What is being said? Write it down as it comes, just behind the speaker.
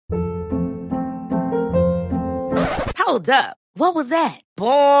Hold up. What was that?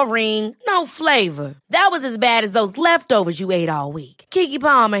 Boring. No flavor. That was as bad as those leftovers you ate all week. Keke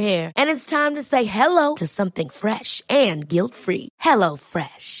Palmer here, and it's time to say hello to something fresh and guilt-free. Hello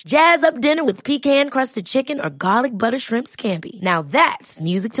Fresh. Jazz up dinner with pecan-crusted chicken or garlic butter shrimp scampi. Now that's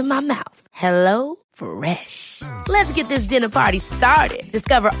music to my mouth. Hello Fresh. Let's get this dinner party started.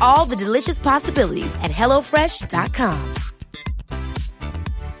 Discover all the delicious possibilities at hellofresh.com.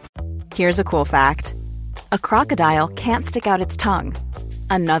 Here's a cool fact. A crocodile can't stick out its tongue.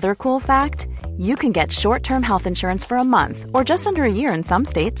 Another cool fact, you can get short-term health insurance for a month or just under a year in some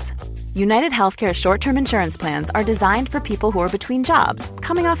states. United Healthcare short-term insurance plans are designed for people who are between jobs,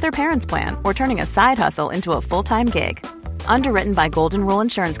 coming off their parents' plan, or turning a side hustle into a full-time gig. Underwritten by Golden Rule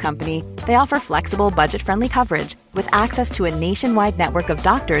Insurance Company, they offer flexible, budget-friendly coverage with access to a nationwide network of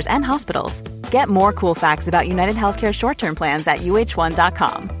doctors and hospitals. Get more cool facts about United Healthcare short-term plans at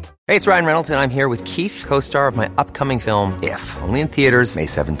uh1.com. Hey, it's Ryan Reynolds, and I'm here with Keith, co-star of my upcoming film, If, only in theaters May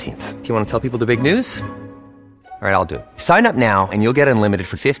 17th. Do you want to tell people the big news? All right, I'll do it. Sign up now and you'll get unlimited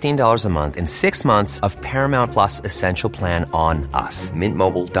for $15 a month and 6 months of Paramount Plus Essential Plan on us.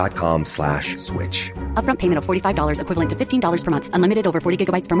 MintMobile.com/switch. Upfront payment of $45 equivalent to $15 per month. Unlimited over 40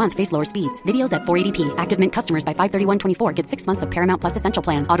 gigabytes per month. Face lower speeds. Videos at 480p. Active Mint customers by 531.24 get 6 months of Paramount Plus Essential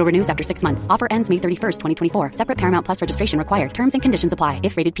Plan. Auto renews after 6 months. Offer ends May 31st, 2024. Separate Paramount Plus registration required. Terms and conditions apply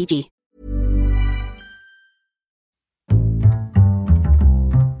if rated PG.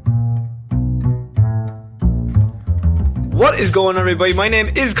 What is going on, everybody? My name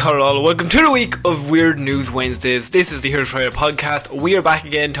is Carl. Welcome to the week of Weird News Wednesdays. This is the Here's Friday podcast. We are back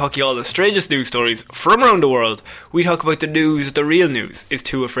again talking all the strangest news stories from around the world. We talk about the news that the real news is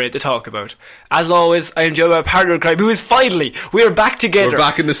too afraid to talk about. As always, I am joined by a partner in crime who is finally, we are back together. We're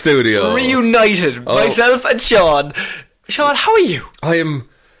back in the studio. Reunited. Myself and Sean. Sean, how are you?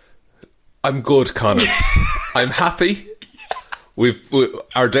 I'm good, Connor. I'm happy.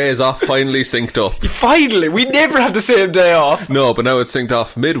 Our days off finally synced up. Finally, we never have the same day off. No, but now it's synced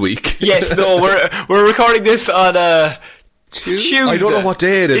off midweek. Yes, no, we're recording this on Tuesday. I don't know what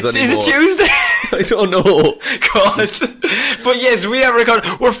day it is anymore. Is it Tuesday? I don't know. God. But yes, we are recording.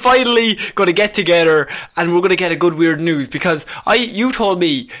 We're finally going to get together and we're going to get a good weird news because you told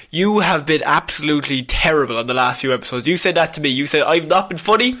me you have been absolutely terrible on the last few episodes. You said that to me. You said I've not been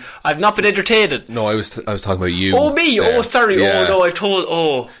funny. I've not been entertaining. No, I was talking about you. Oh, me. There. Oh, sorry. Yeah. Oh, no, I've told.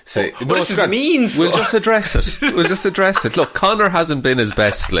 Oh. Say, what does this mean? We'll just address it. Look, Connor hasn't been his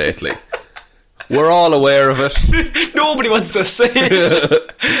best lately. We're all aware of it. Nobody wants to say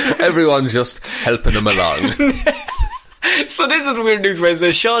it. Everyone's just helping him along. So this is Weird News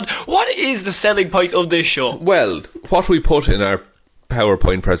Wednesday. Sean, what is the selling point of this show? Well, what we put in our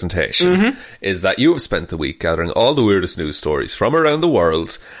PowerPoint presentation is that you have spent the week gathering all the weirdest news stories from around the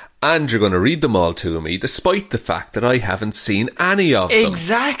world, and you're going to read them all to me, despite the fact that I haven't seen any of them.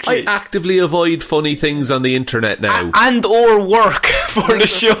 Exactly. I actively avoid funny things on the internet now. And or work for the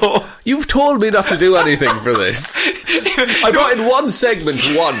show. You've told me not to do anything for this. I brought in one segment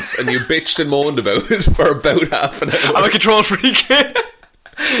once, and you bitched and moaned about it for about half an hour. I'm a control freak.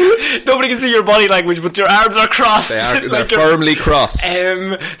 Nobody can see your body language, but your arms are crossed. They're firmly crossed.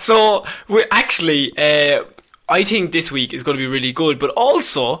 So, I think this week is going to be really good, but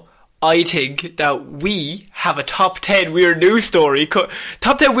also I think that we have a top 10 weird news story,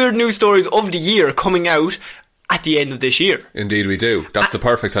 top 10 weird news stories of the year coming out at the end of this year. Indeed we do. That's the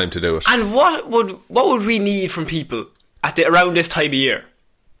perfect time to do it. And what would we need from people around this time of year?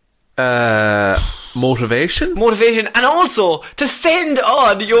 Motivation, and also to send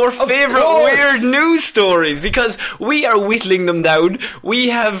on your favourite weird news stories, because we are whittling them down.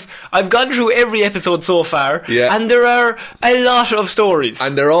 I've gone through every episode so far, and there are a lot of stories.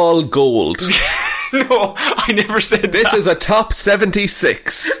 And they're all gold. No, I never said that. This is a top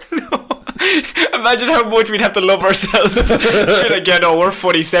 76. No. Imagine how much we'd have to love ourselves. We're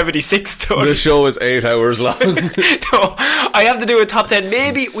funny 76 stories. The show is 8 hours long. No, I have to do a top 10.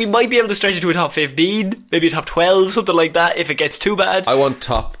 Maybe we might be able to stretch it to a top 15, maybe a top 12, something like that, if it gets too bad. I want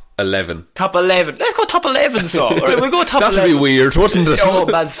top 11. Top 11. Let's go top 11, so. Alright, we'll go top 11. That'd be weird, wouldn't it? Oh,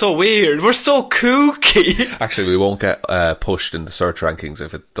 man, so weird. We're so kooky. Actually, we won't get pushed in the search rankings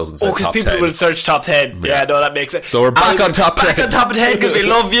if it doesn't say top 10. Oh, because people will search top 10. Yeah, no, that makes sense. So we're back on top 10. Back on top 10 because we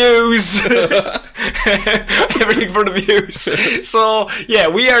love views. Everything for the views. So, yeah,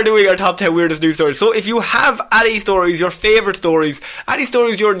 we are doing our top 10 weirdest news stories. So if you have any stories, your favourite stories, any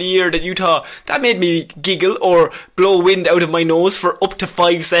stories during the year that you thought, that made me giggle or blow wind out of my nose for up to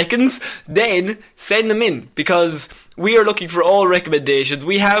 5 seconds, seconds, then send them in, because we are looking for all recommendations.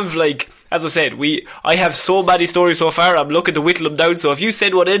 We have, like, as I said, I have so many stories so far, I'm looking to whittle them down, so if you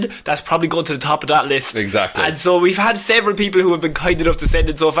send one in, that's probably going to the top of that list. Exactly. And so we've had several people who have been kind enough to send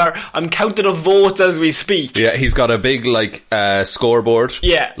in so far. I'm counting up votes as we speak. Yeah, he's got a big, like, scoreboard.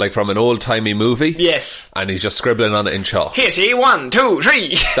 Yeah. Like from an old-timey movie. Yes. And he's just scribbling on it in chalk. Here, see, 1, 2,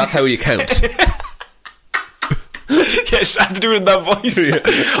 3. That's how you count. Yes, I have to do it in that voice. Yeah,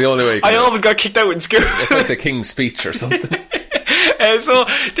 it's the only way you can I do it. always got kicked out in school. It's like the King's Speech or something. So,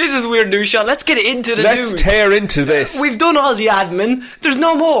 this is Weird News Shot. Let's get into the news. Let's tear into this. We've done all the admin. There's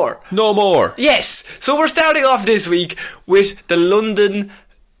no more. No more. Yes. So we're starting off this week with the London...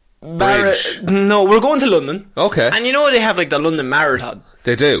 Bridge. No, we're going to London. Okay. And you know they have, like, the London Marathon.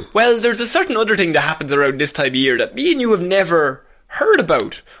 They do. Well, there's a certain other thing that happens around this time of year that me and you have never heard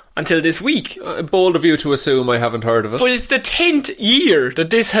about until this week. Bold of you to assume I haven't heard of it. But it's the 10th year that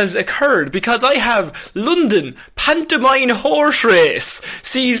this has occurred, because I have London Pantomime Horse Race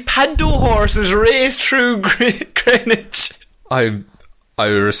sees panto horses race through Greenwich. I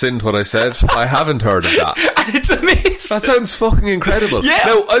rescind what I said. I haven't heard of that. And it's amazing. That sounds fucking incredible. Yeah.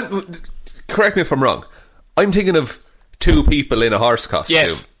 Now, correct me if I'm wrong. I'm thinking of two people in a horse costume.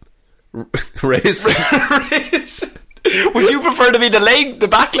 Yes. Racing. Would you prefer to be the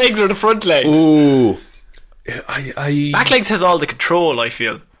back legs or the front legs? Ooh. Back legs has all the control, I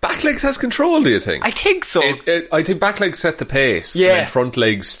feel. Back legs has control, do you think? I think so. I think back legs set the pace. Yeah. And front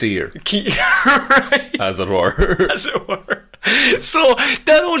legs steer. Right. As it were. As it were. So,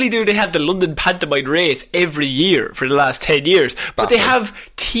 not only do they have the London Pantomime race every year for the last 10 years, but they have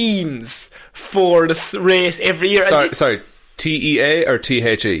teams for the race every year. Sorry. TEA or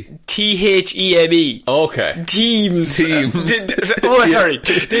THE? THEME. Okay. Teams. Oh, sorry.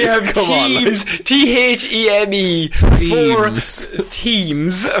 They have teams. THEME for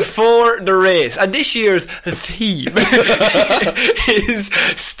themes for the race. And this year's theme is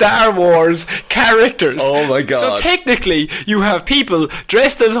Star Wars characters. Oh my god. So technically, you have people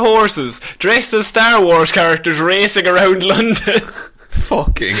dressed as horses, dressed as Star Wars characters racing around London.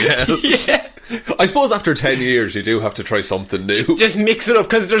 Fucking hell. Yeah. I suppose after 10 years you do have to try something new. Just mix it up,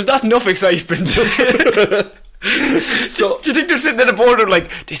 because there's not enough excitement. So, do you think they're sitting at a board and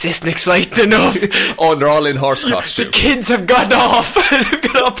like, this isn't exciting enough? Oh, and they're all in horse costume. The kids have gone off. They've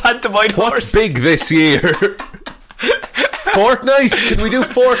gone off pantomime horse. What's big this year? Fortnite? Can we do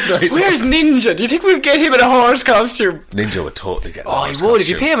Fortnite? Where's Ninja? Do you think we'd get him in a horse costume? Ninja would totally get a horse he would, costume. if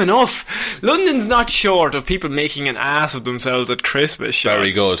you pay him enough. London's not short of people making an ass of themselves at Christmas. Sean.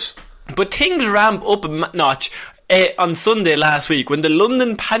 Very good. But things ramp up a notch on Sunday last week when the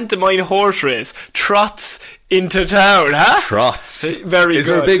London Pantomime Horse Race trots into town, huh? Trots. Very Is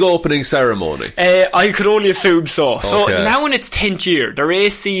good. there a big opening ceremony? I could only assume so. So Okay. now in its 10th year, the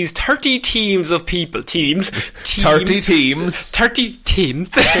race sees 30 teams of people. 30 teams. 30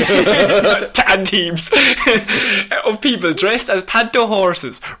 teams. And teams of people dressed as panto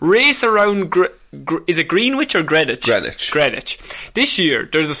horses race around... is it Greenwich or Greenwich? Greenwich. This year,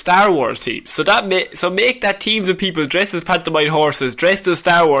 there's a Star Wars team. So make that teams of people dressed as pantomime horses, dressed as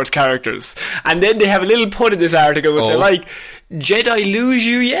Star Wars characters. And then they have a little pun in this article, which I like. Jedi lose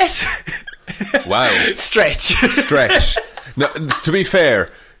you yet? Wow. Stretch. No, to be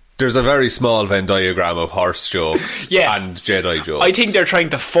fair, there's a very small Venn diagram of horse jokes and Jedi jokes. I think they're trying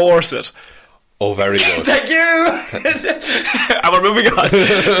to force it. Oh, very good. Thank you. And we're moving on.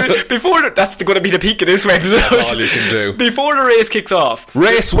 That's going to be the peak of this episode. That's all you can do. Before the race kicks off.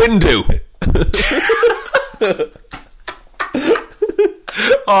 Race window.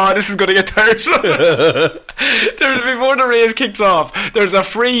 Oh, this is going to get tiresome. Before the race kicks off, there's a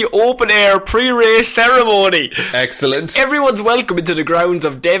free open-air pre-race ceremony. Excellent. Everyone's welcome into the grounds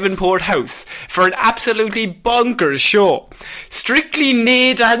of Devonport House for an absolutely bonkers show. Strictly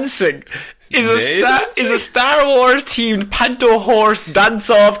Nay Dancing is a Star Wars themed panto horse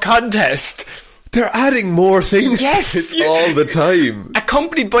dance-off contest. They're adding more things Yes, to it all the time.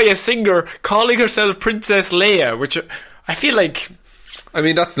 Accompanied by a singer calling herself Princess Leia, which I feel like... I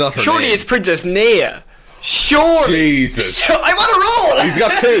mean, that's not her Surely name. it's Princess Leia. Surely. Jesus. I'm on a roll. He's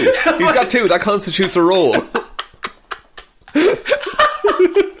got two. That constitutes a roll.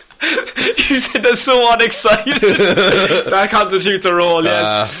 You said that's so unexcited. That constitutes a roll,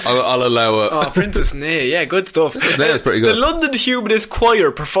 yes. I'll allow it. Oh, Princess Leia, yeah, good stuff. That's pretty good. The London Humanist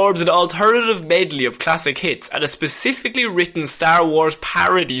Choir performs an alternative medley of classic hits and a specifically written Star Wars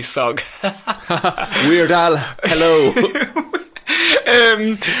parody song. Weird Al, hello.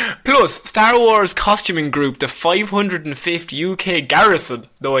 Plus, Star Wars costuming group, the 505th UK Garrison.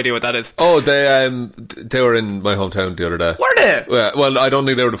 No idea what that is. Oh, they were in my hometown the other day. Were they? Well, I don't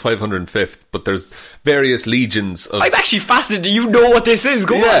think they were the 505th, but there's various legions of... I'm actually fascinated. Do you know what this is?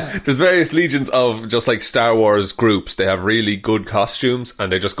 Go on. There's various legions of just like Star Wars groups. They have really good costumes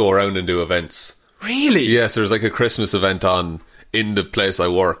and they just go around and do events. Really? Yes, there's like a Christmas event on in the place I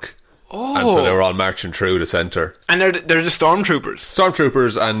work. Oh. And so they were all marching through the centre. And they're the Stormtroopers.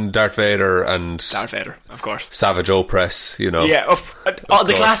 Stormtroopers and Darth Vader and... Darth Vader, of course. Savage Opress, you know. Yeah,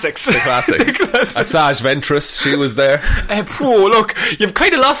 the classics. The classics. Asajj Ventress, she was there. Look, you've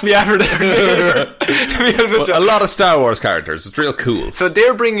kind of lost me after there. A lot of Star Wars characters. It's real cool. So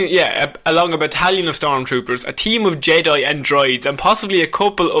they're bringing, along a battalion of Stormtroopers, a team of Jedi and droids, and possibly a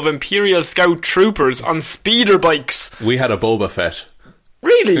couple of Imperial Scout troopers on speeder bikes. We had a Boba Fett.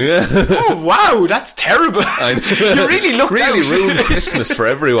 Really? Yeah. Oh wow, that's terrible. You really looked really ruined Christmas for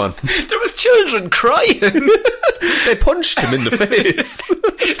everyone. There was children crying. They punched him in the face.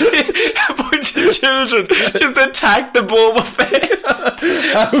 A bunch of children just attacked the Boba Fett.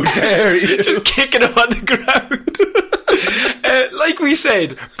 How dare you? Just kicking him on the ground. Like we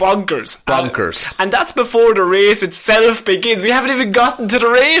said, bonkers. And that's before the race itself begins. We haven't even gotten to the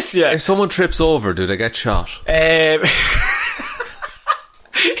race yet. If someone trips over, do they get shot?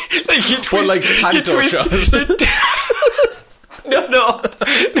 Like you twist, like Panto shot. No,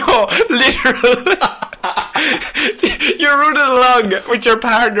 literally. You're running along with your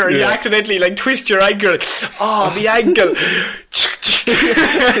partner and you accidentally like twist your ankle. Oh, my ankle.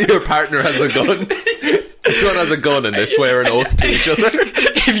 Your partner has a gun. Everyone has a gun and they swear an oath to each other.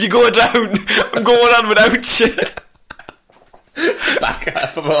 If you go down, I'm going on without you. Back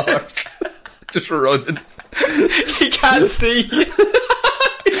half of a horse. Just running. He can't see.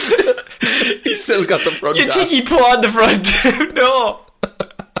 He's still got the front. You think he'd put on the front? No.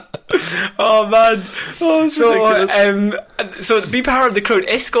 Oh man. So be part of the crowd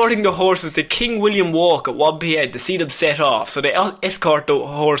escorting the horses to King William Walk at 1 p.m. to see them set off. So they escort the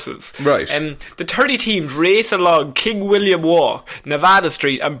horses. Right. The 30 teams race along King William Walk, Nevada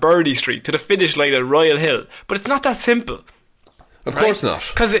Street and Birdie Street to the finish line at Royal Hill. But it's not that simple. Of course not.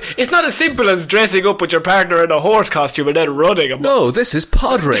 Because it's not as simple as dressing up with your partner in a horse costume and then running. No, this is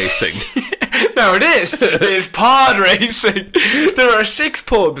pod racing. No, it is. It's pod racing. There are 6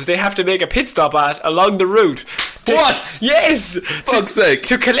 pubs they have to make a pit stop at along the route. What? Yes! Fuck's sake.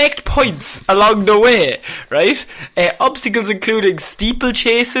 To collect points along the way, right? Obstacles including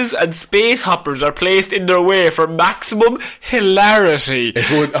steeplechases and space hoppers are placed in their way for maximum hilarity. It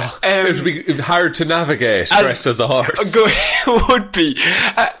would be hard to navigate dressed as a horse. It would be.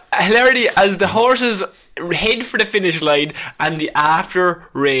 Hilarity as the horses head for the finish line and the after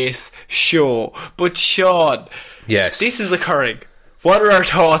race show. But Sean, yes, this is occurring. What are our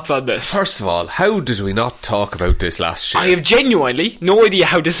thoughts on this? First of all, how did we not talk about this last year? I have genuinely no idea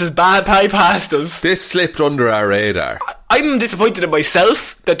how this has bypassed us. This slipped under our radar. I'm disappointed in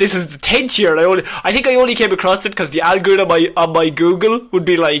myself that this is the 10th year. I think I only came across it because the algorithm on my Google would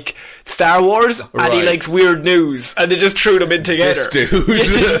be like Star Wars and he likes weird news, and they just threw them in together. This dude.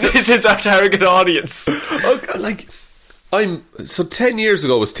 This is our target audience. So 10 years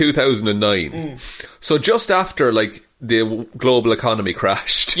ago was 2009. So just after the global economy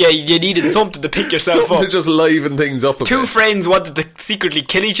crashed. Yeah, you needed something to pick yourself up. To just liven things up a bit. 2 friends wanted to secretly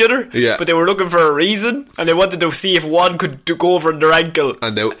kill each other, but they were looking for a reason, and they wanted to see if one could go over their ankle.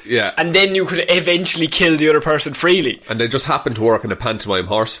 And then you could eventually kill the other person freely. And they just happened to work in a pantomime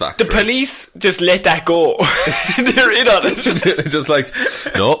horse factory. The police just let that go. They're in on it. Just like,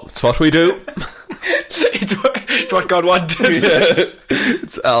 no, it's what we do. It's what God wanted. Yeah.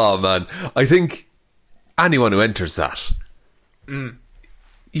 Oh man, I think anyone who enters that,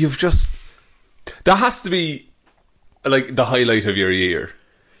 you've just... That has to be like the highlight of your year.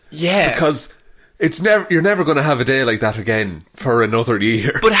 Yeah. Because you're never going to have a day like that again for another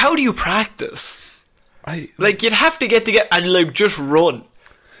year. But how do you practice? You'd have to get together and just run.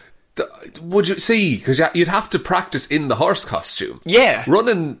 Would you see? Because you'd have to practice in the horse costume. Yeah.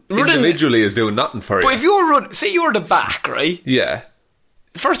 Running individually is doing nothing for you. But if you're say you're the back, right? Yeah.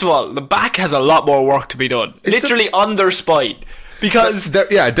 First of all, the back has a lot more work to be done. Literally on their spine. Because...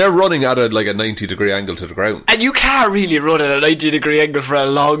 They're running at a 90-degree angle to the ground. And you can't really run at a 90-degree angle for a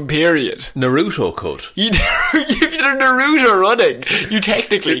long period. Naruto could. If you're Naruto running, you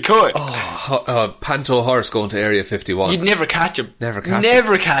technically could. Panto horse going to Area 51. You'd never catch him. Never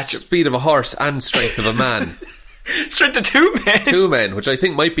catch him. Speed of a horse and strength of a man. Strength of 2 men. 2 men, which I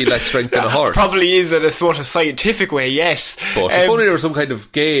think might be less strength than a horse. Probably is in a sort of scientific way, yes. But if only there was some kind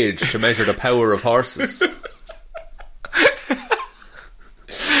of gauge to measure the power of horses.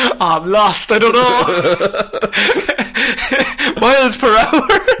 I'm lost, I don't know. Miles per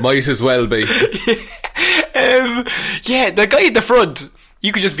hour. Might as well be. Yeah, the guy at the front,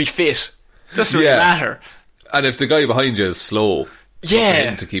 you could just be fit. Doesn't really matter. And if the guy behind you is slow, for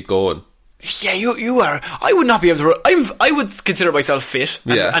him to keep going. Yeah, you are. I would not be able to run. I would consider myself fit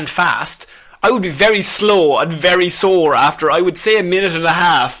and fast. I would be very slow and very sore after, I would say, a minute and a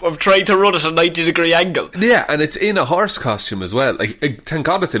half of trying to run at a 90-degree angle. Yeah, and it's in a horse costume as well. Like, thank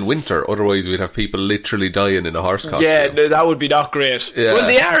God it's in winter, otherwise we'd have people literally dying in a horse costume. Yeah, no, that would be not great. Yeah. Well,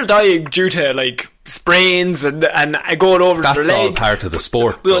 they are dying due to, like, sprains and going over their leg. That's all part of the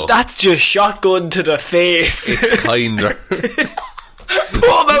sport, though. Well, that's just shotgun to the face. It's kinder.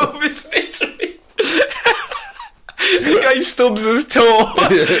 Pull him out of his misery. The guy stubs his toe.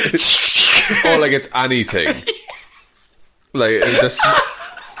 Oh, like it's anything. Like,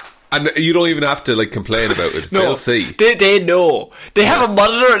 and you don't even have to, like, complain about it. No, they'll see. They know. They have a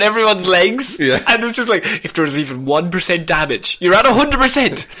monitor on everyone's legs. Yeah. And it's just like, if there's even 1% damage, you're at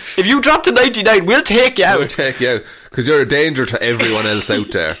 100%. If you drop to 99, we'll take you out. We'll take you out. Because you're a danger to everyone else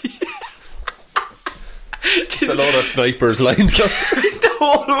out there. There's a lot of snipers lined up. The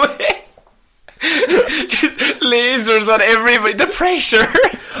whole way. Just lasers on everybody. The pressure.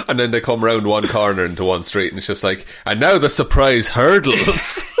 And then they come round one corner into one street and it's just like, and now the surprise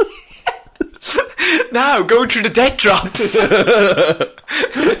hurdles. Now go through the death drops.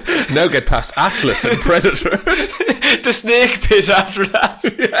 Now get past Atlas and Predator. The snake pit after that.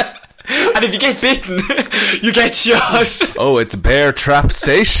 Yeah. And if you get bitten, you get shot. Oh, it's Bear Trap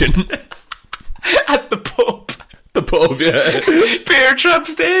Station. At the pub. The pub, yeah. Bear Trap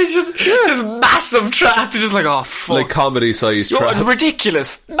Station. Just massive traps. Just like, oh, fuck. Like comedy-sized traps.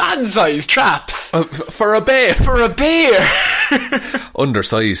 Ridiculous. Man-sized traps. For a bear. For a bear.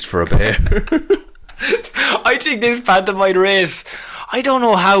 Undersized for a bear. I think this pantomime race, I don't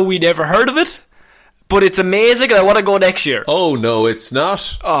know how we never heard of it, but it's amazing and I want to go next year. Oh, no, it's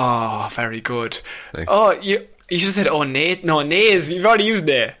not. Oh, very good. Thanks. Oh, you should have said, oh, Nate. No, Nays. You've already used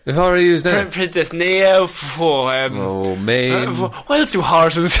Nay. We've already used that. Princess Naya. Oh, man. What else do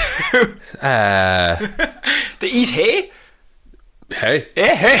horses do? They eat hay? Hey.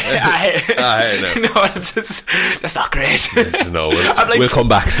 Yeah, hey. No. No, that's not great. No, we'll come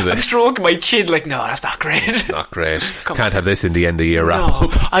back to this. I'm stroking my chin like, no, that's not great. It's not great. Can't have this in the end of year wrap No,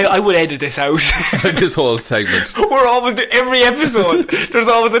 up. I would edit this out. This whole segment. We're always, every episode, there's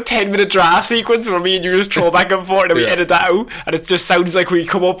always a 10-minute draft sequence where me and you just throw back and forth and we edit that out, and it just sounds like we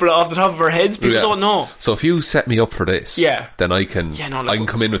come up off the top of our heads. People don't know. So if you set me up for this, then I can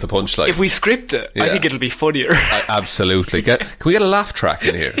come in with the punchline. If we script it, I think it'll be funnier. Absolutely. Can we get a laugh track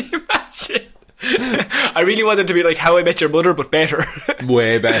in here? Imagine. I really want it to be like How I Met Your Mother, but better.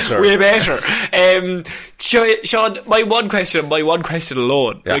 Way better. Way better. Sean, my one question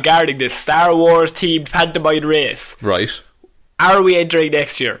alone regarding this Star Wars themed pantomime race. Right. Are we entering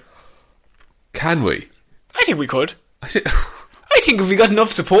next year? Can we? I think we could. I think if we got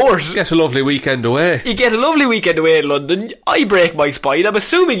enough support. Get a lovely weekend away. You get a lovely weekend away in London. I break my spine. I'm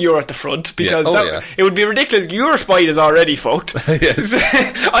assuming you're at the front because it would be ridiculous. Your spine is already fucked. Yes.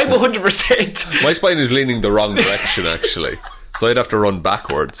 I'm 100%. My spine is leaning the wrong direction, actually. So I'd have to run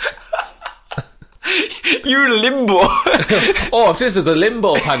backwards. You're limbo. Oh, if this is a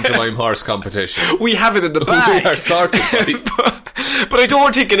limbo pantomime horse competition. We have it in the bag. We are sorted, buddy. But I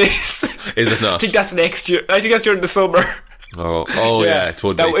don't think it is. Is it not? I think that's next year. I think that's during the summer. Oh yeah, it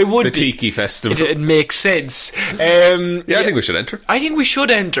would be. It would the be. Tiki Festival. It makes sense. I think we should enter. I think we should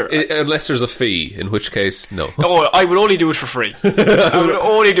enter. Unless there's a fee, in which case, no. Oh, I would only do it for free. I would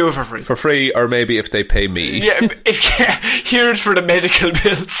only do it for free. For free, or maybe if they pay me. Yeah, here's for the medical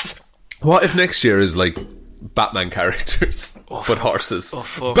bills. What if next year is like Batman characters, but horses? Oh,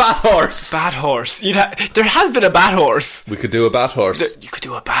 fuck. Bat horse! Bat horse. There has been a bat horse. We could do a bat horse. You could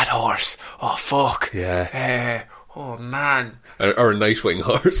do a bat horse. Oh, fuck. Yeah. Oh, man. Or a Nightwing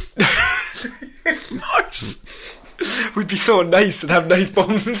horse. Horse. We'd be so nice and have nice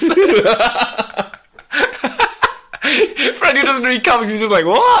bums. For anyone who doesn't read comics, he's just like,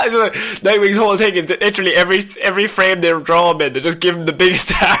 what? It's like, Nightwing's whole thing is that literally every frame they draw him in, they just give him the biggest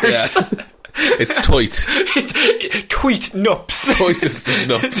stars. Yeah. It's toit. It's tweet nups. Toitest of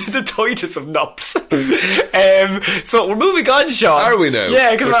nups. The toitest of nups. So we're moving on, Sean. Are we now?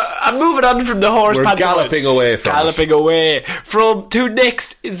 Yeah, because I'm moving on from the horse. We're galloping away from to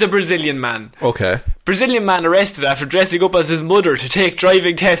next is a Brazilian man. Okay. Brazilian man arrested after dressing up as his mother to take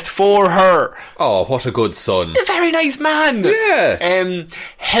driving test for her. Oh, what a good son. A very nice man. Yeah.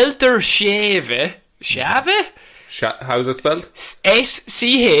 Helter Schiave. Schiave? How's it spelled?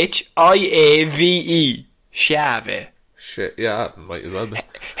 Schiave. Schiave. shit. Yeah, might as well be.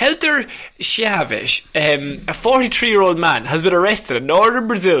 Helter Chaves, a 43-year-old man, has been arrested in northern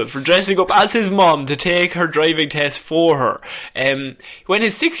Brazil for dressing up as his mom to take her driving test for her. When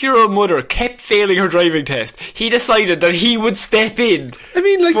his 6-year-old mother kept failing her driving test, he decided that he would step in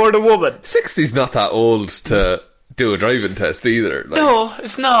for the woman. 60's not that old to do a driving test either. Like. No,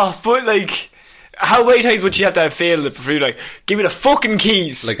 it's not, but like... How many times would she have to have failed it before you're like, give me the fucking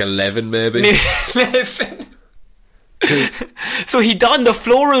keys? Like 11 maybe. 11. So he donned a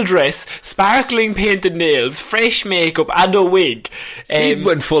floral dress, sparkling painted nails, fresh makeup and a wig. He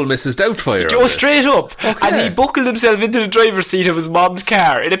went full Mrs. Doubtfire. Go straight up. Okay. And he buckled himself into the driver's seat of his mom's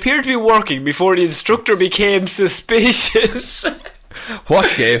car. It appeared to be working before the instructor became suspicious.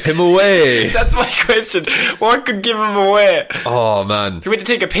 What gave him away? That's my question. What could give him away? Oh man. He went to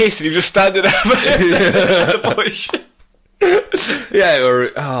take a piss and he was just standing up at the bush. Yeah,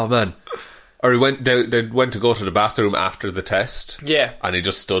 oh man. Or they went to go to the bathroom after the test. Yeah. And he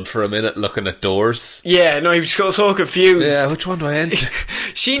just stood for a minute looking at doors. Yeah, no, he was so confused. Yeah, which one do I enter?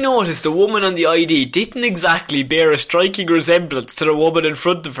 She noticed the woman on the ID didn't exactly bear a striking resemblance to the woman in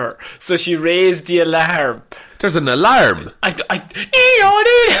front of her, so she raised the alarm. There's an alarm. It's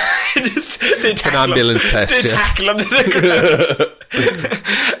an ambulance test. They tackle him to the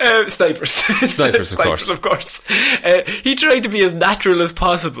ground. Snipers. Snipers, of course. He tried to be as natural as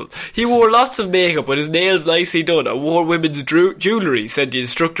possible. He wore lots of makeup with his nails nicely done and wore women's jewellery, said the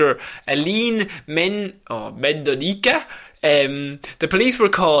instructor Aline Mendonica. The police were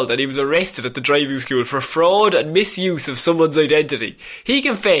called and he was arrested at the driving school for fraud and misuse of someone's identity. He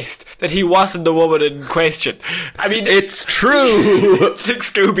confessed that he wasn't the woman in question. I mean, it's true. Like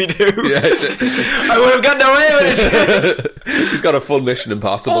Scooby-Doo. Yeah, I would have gotten away with it. He's got a full Mission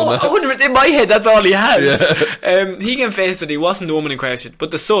Impossible now. 100%, in my head, that's all he has. Yeah. He confessed that he wasn't the woman in question, but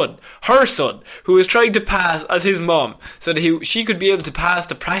the son, her son, who was trying to pass as his mom, so that she could be able to pass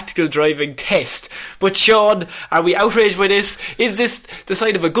the practical driving test. But Sean, are we outraged by this? Is this the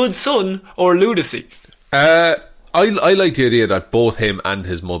side of a good son or lunacy? I like the idea that both him and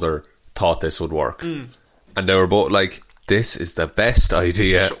his mother thought this would work. And they were both like, this is the best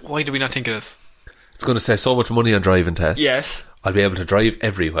idea. Why do we not think of this? It's going to save so much money on driving tests. Yes. I'll be able to drive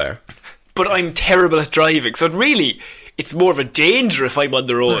everywhere. But I'm terrible at driving, so it's more of a danger if I'm on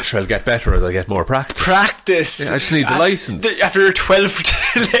the road. I'll get better as I get more practice. Yeah, I just need the licence. After your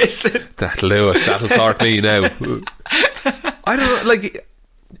 12th lesson. That'll do it. That'll sort me now. I don't know, like,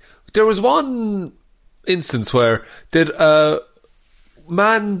 there was one instance where did a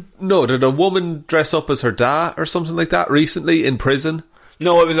woman dress up as her dad or something like that recently in prison?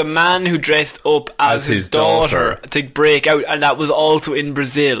 No, it was a man who dressed up as his daughter to break out, and that was also in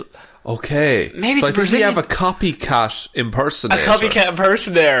Brazil. Okay. Maybe so it's I think we have a copycat impersonator. A copycat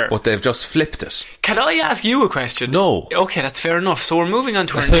impersonator. But they've just flipped it. Can I ask you a question? No. Okay, that's fair enough. So we're moving on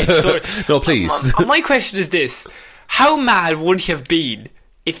to our next story. No, please. My question is this. How mad would he have been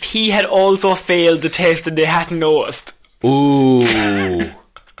if he had also failed the test and they hadn't noticed? Ooh.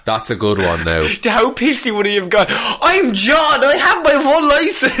 That's a good one now. How pissed would he have gone? I'm John, I have my full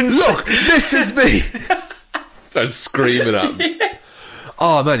licence. Look, this is me. Starts screaming at him. Yeah.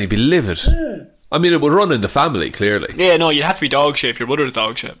 Oh man, he'd be livid. I mean, it would run in the family, clearly. Yeah, no, you'd have to be dog shit if your mother's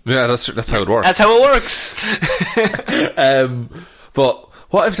dog shit. Yeah, that's how it works. That's how it works. But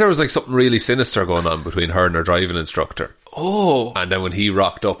what if there was like something really sinister going on between her and her driving instructor? Oh. And then when he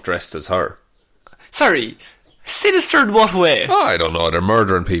rocked up dressed as her. Sorry, sinister in what way? Oh, I don't know, they're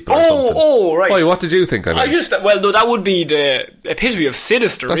murdering people or something. Oh, right. Why, what did you think I meant? No, that would be the epitome of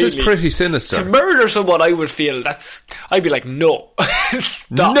sinister, That really. is pretty sinister. To murder someone, I would feel I'd be like, no.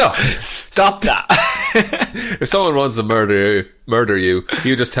 Stop. No. Stop that. If someone wants to murder you,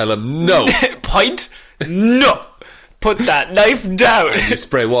 you just tell them no. Point? No. Put that knife down. And you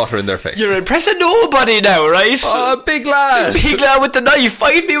spray water in their face. You're impressing nobody now, right? Oh, big lad. Big lad with the knife.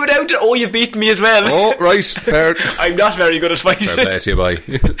 Fight me without it. Oh, you've beaten me as well. Oh, right. Fair. I'm not very good at fighting. Fair play to you, bye.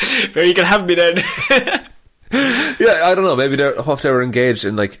 Fair, you can have me then. Yeah, I don't know. Maybe they were engaged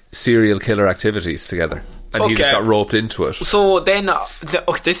in like serial killer activities together. And he just got roped into it. So then,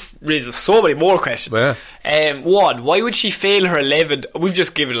 this raises so many more questions. Yeah. One, why would she fail her 11? We've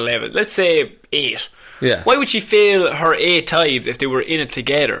just given 11. Let's say 8. Yeah. Why would she fail her 8 times if they were in it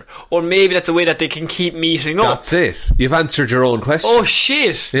together? Or maybe that's a way that they can keep meeting up. That's it. You've answered your own question. Oh,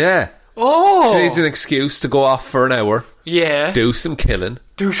 shit. Yeah. Oh. She needs an excuse to go off for an hour. Yeah. Do some killing.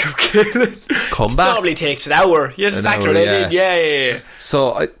 Come back. Normally takes an hour. You have to factor it in. Yeah.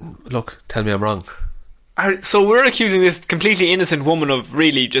 So, look, tell me I'm wrong. So we're accusing this completely innocent woman of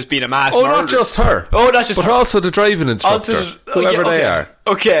really just being a mass murderer. not just her. Oh, not just but her. also the driving instructor, whoever they are.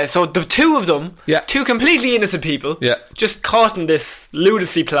 Okay, so the two of them, Yeah. two completely innocent people, Yeah. just caught in this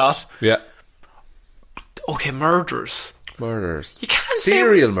lunacy plot. Yeah. Okay, murderers. Murderers. You can't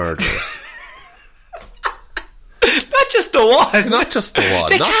Serial murderers. Not just the one. Not just the one.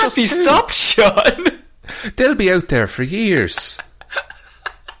 They not can't just be two. stopped, Sean. They'll be out there for years.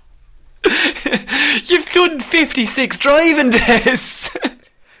 You've done 56 driving tests.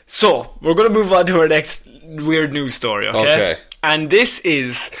 So, we're going to move on to our next weird news story, okay? Okay. And this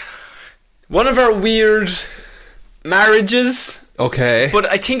is one of our weird marriages, Okay. but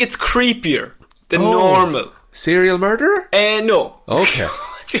I think it's creepier than Oh. normal. Serial murderer? No. Okay.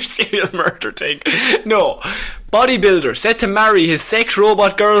 What's your serial murder thing? No. Bodybuilder set to marry his sex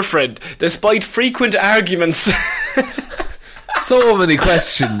robot girlfriend despite frequent arguments. So many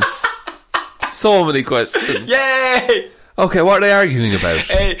questions. So many questions. Yay! Okay, what are they arguing about?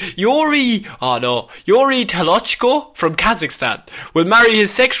 Yuri Talochko from Kazakhstan will marry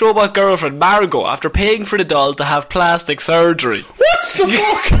his sex robot girlfriend Margot after paying for the doll to have plastic surgery. What the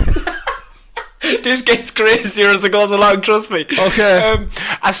fuck? This gets crazier as it goes along, trust me. Okay.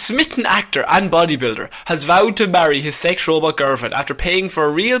 A smitten actor and bodybuilder has vowed to marry his sex robot girlfriend after paying for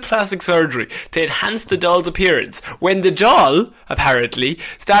real plastic surgery to enhance the doll's appearance, when the doll, apparently,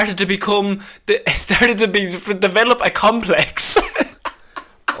 started to develop a complex.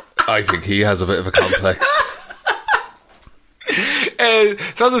 I think he has a bit of a complex.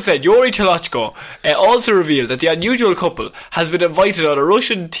 So as I said, Yuri Talochko also revealed that the unusual couple has been invited on a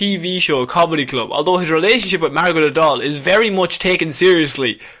Russian TV show Comedy Club, although his relationship with Margot the doll is very much taken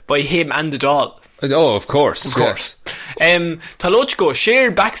seriously by him and the doll. Oh, of course. Of course. Talochko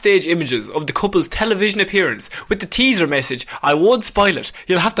shared backstage images of the couple's television appearance with the teaser message, "I won't spoil it,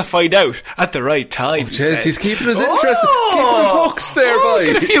 you'll have to find out at the right time." Jeez, he's keeping us interested. Keeping us hooked there, boy.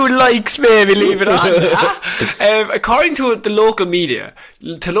 Get a few likes, maybe, leave it on. According to the local media,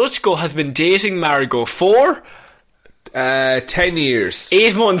 Talochko has been dating Margot for 10 years.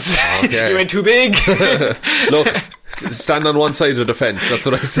 8 months. Okay. You went too big. Look, stand on one side of the fence, that's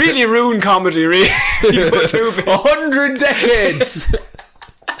what I said. Really ruined comedy, really. You go too big. 100 decades.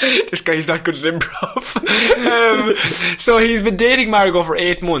 This guy's not good at improv. So he's been dating Margot for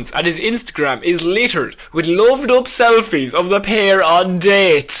 8 months, and his Instagram is littered with loved up selfies of the pair on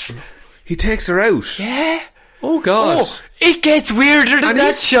dates. He takes her out. Yeah. Oh, God. Oh, it gets weirder than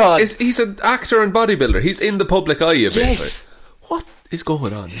that, Sean. He's an actor and bodybuilder. He's in the public eye a bit. Yes. What is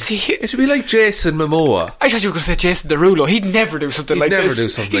going on? See, It should be like Jason Momoa. I thought you were going to say Jason Derulo. He'd never do something like never this. do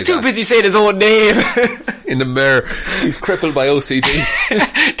something He's like too that. busy saying his own name. In the mirror. He's crippled by OCD.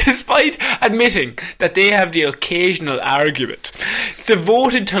 Despite admitting that they have the occasional argument,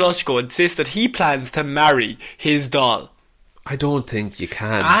 devoted Talochko insists that he plans to marry his doll. I don't think you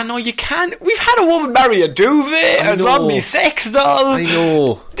can. I know you can't. We've had a woman marry a duvet, I a know. zombie sex doll. I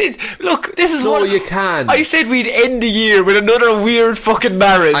know. Look, this is No, what you can. I said we'd end the year with another weird fucking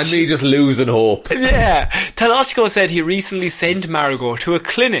marriage. And me just losing hope. Yeah. Talochko said he recently sent Margot to a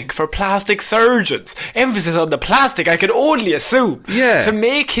clinic for plastic surgeons. Emphasis on the plastic, I can only assume. Yeah. To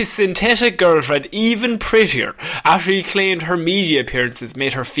make his synthetic girlfriend even prettier after he claimed her media appearances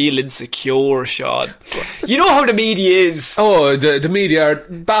made her feel insecure, Sean. You know how the media is. Oh, the media are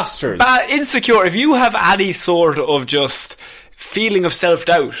bastards. Insecure. If you have any sort of just feeling of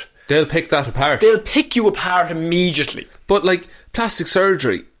self-doubt, They'll pick that apart. they'll pick you apart immediately. But like plastic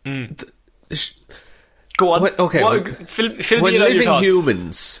surgery. Go on. Okay. Fill When me in on your living thoughts.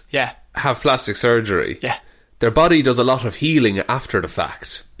 humans Yeah. have plastic surgery, Yeah. their body does a lot of healing after the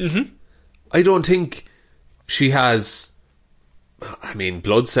fact. Mm-hmm. I don't think she has,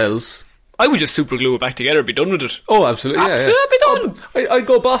 blood cells. I would just super glue it back together and be done with it. Oh, absolutely. Yeah, Absolutely done. I'd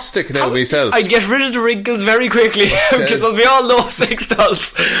go Bostic now myself. I'd get rid of the wrinkles very quickly because, as we all know, sex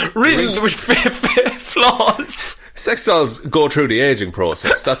dolls riddled with flaws. Sex dolls go through the aging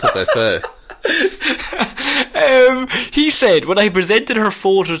process. That's what they say. He said, when I presented her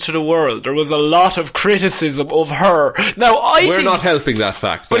photo to the world, there was a lot of criticism of her. Now, We're not helping that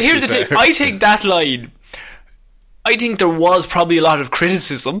fact. But here's the thing. I take that line. I think there was probably a lot of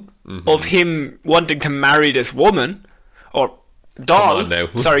criticism of him wanting to marry this woman, or doll. Come on now.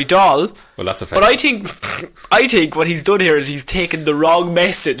 Sorry, doll. Well, that's a fact. But I think what he's done here is he's taken the wrong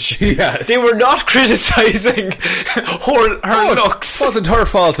message. Yes. They were not criticising her looks. It wasn't her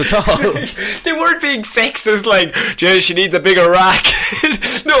fault at all. They weren't being sexist, like, "Jez, she needs a bigger rack."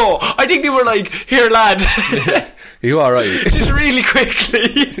 No, I think they were like, "Here, lad." You alright? Just really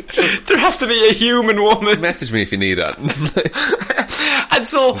quickly. There has to be a human woman. Message me if you need it. And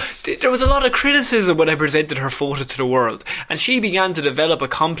so there was a lot of criticism when I presented her photo to the world, and she began to develop a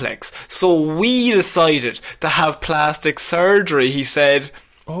complex. So we decided to have plastic surgery, he said.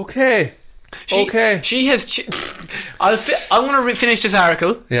 Okay. She has... I'm going to finish this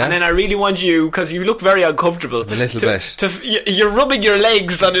article, yeah. And then I really want you, because you look very uncomfortable. A little bit. You're rubbing your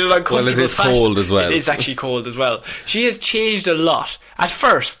legs on an uncomfortable Well, it is fashion. cold as well. It is actually cold as well. She has changed a lot. At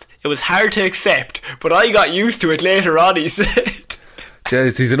first, it was hard to accept, but I got used to it later on, he said.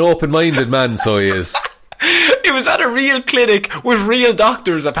 Jeez, he's an open-minded man, so he is. It was at a real clinic with real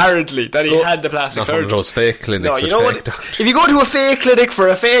doctors, apparently, that he had the plastic surgery. Not one of those fake clinics. No, with you know fake what? doctors. If you go to a fake clinic for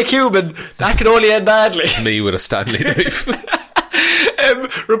a fake human, that can only end badly. Me with a Stanley knife.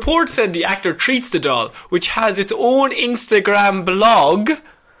 Reports said the actor treats the doll, which has its own Instagram blog,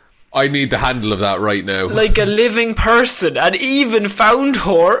 I need the handle of that right now. like a living person, and even found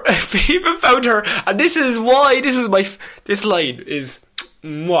her. And this is why this line is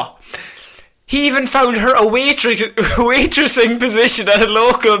mwah. He even found her a waitressing position at a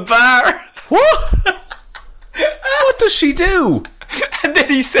local bar. What? What does she do? And then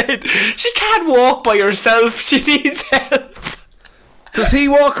he said, she can't walk by herself, she needs help. Does he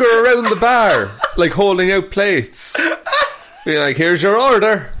walk her around the bar, like holding out plates? Be like, here's your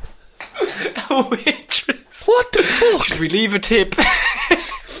order. A waitress. What the fuck? Should we leave a tip?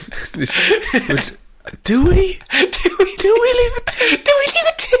 Do we? Do we leave a tip?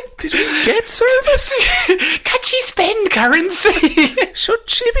 Did we get service? Can she spend currency? Should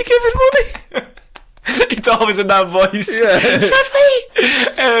she be giving money? It's always in that voice. Yeah. Should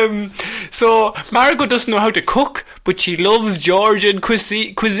we? So Margot doesn't know how to cook, but she loves Georgian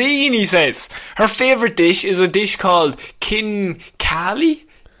cuisine, he says. Her favourite dish is a dish called Khinkali.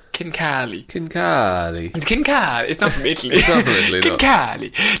 It's Khinkali. It's not from Italy. It's not from Italy, no.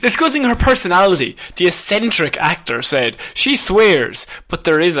 Khinkali. Discussing her personality, the eccentric actor said, she swears, but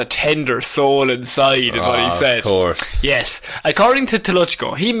there is a tender soul inside, is what he said. Of course. Yes. According to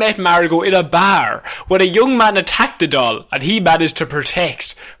Toluchko, he met Margot in a bar when a young man attacked the doll, and he managed to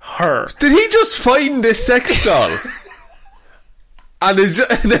protect her. Did he just find this sex doll? And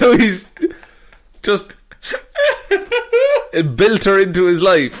now he's just built her into his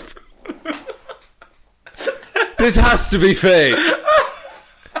life. This has to be fake.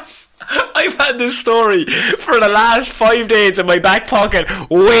 I've had this story for the last 5 days in my back pocket,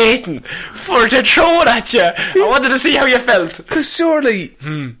 waiting to throw it at you. I wanted to see how you felt. Because surely,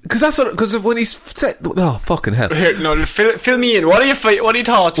 because when he said, oh fucking hell! Here, no, fill me in. What are you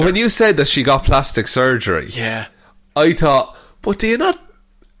thought? When you said that she got plastic surgery, Yeah. I thought, but do you not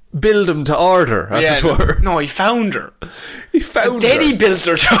build him to order, as it were? No, he found her. He found Then her. he built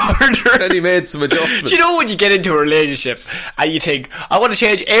her to order. Then he made some adjustments. Do you know when you get into a relationship and you think, I want to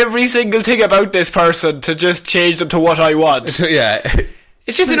change every single thing about this person to just change them to what I want? So, yeah.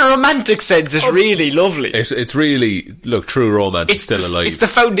 It's just in a romantic sense, it's really lovely. It's really, look, true romance is still alive. It's the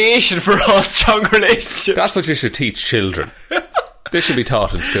foundation for all strong relationships. That's what you should teach children. They should be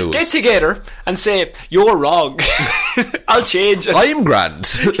taught in schools. Get together and say, you're wrong. I'll change it. I'm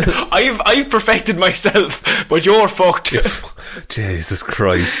grand. I've perfected myself, but you're fucked. Jesus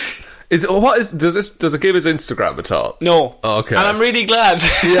Christ. Does it give his Instagram at all? No. Oh, okay. And I'm really glad.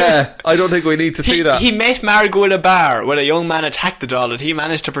 Yeah, I don't think we need to see that. He met Margot in a bar when a young man attacked the doll and he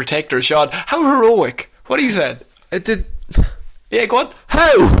managed to protect her. Sean, how heroic. What do you say? It did. Yeah, go on.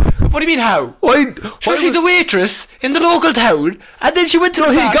 How? What do you mean how? Why She's a waitress in the local town, and then she went to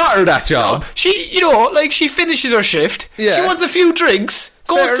the he bar. got her that job. No, she finishes her shift. Yeah. She wants a few drinks,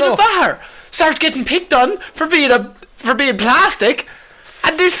 goes Fair to enough. the bar, starts getting picked on for being plastic,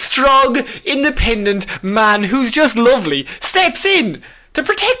 and this strong, independent man who's just lovely steps in to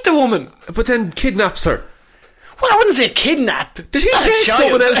protect the woman. But then kidnaps her. Well, I wouldn't say kidnap. Did he take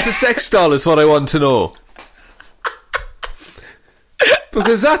someone else's sex doll is what I want to know.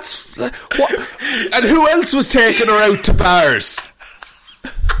 Because that's what. And who else was taking her out to bars?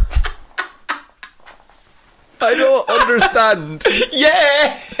 I don't understand.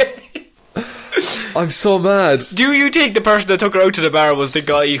 Yeah. I'm so mad. Do you think the person that took her out to the bar was the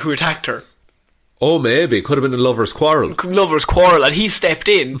guy who attacked her? Oh, maybe. It could have been a lover's quarrel. Lover's quarrel, and he stepped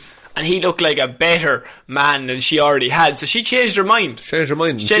in and he looked like a better man than she already had, so she changed her mind.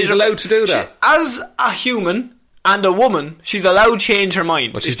 She's allowed to do that. As a human and a woman, she's allowed to change her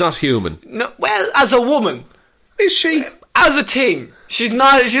mind. But she's not human. No, well, as a woman. Is she? As a thing. She's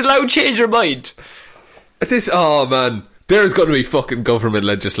allowed to change her mind. Oh man, There's going to be fucking government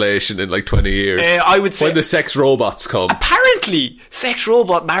legislation in like 20 years. I would say when the sex robots come. Apparently, sex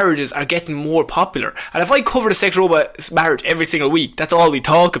robot marriages are getting more popular. And if I cover the sex robot marriage every single week, that's all we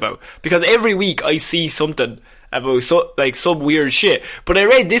talk about. Because every week I see something about some weird shit. But I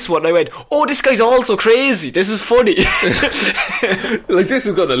read this one and I went, oh, this guy's also crazy. This is funny. Like, this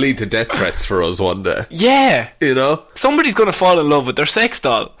is going to lead to death threats for us one day. Yeah. You know? Somebody's going to fall in love with their sex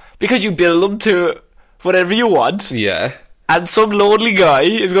doll. Because you build them to whatever you want. Yeah. And some lonely guy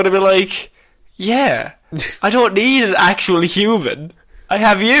is going to be like, yeah, I don't need an actual human. I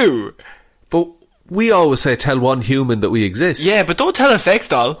have you. But we always say tell one human that we exist. Yeah, but don't tell a sex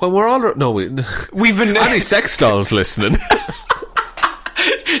doll. When we're all... No, we've been... Any sex dolls listening?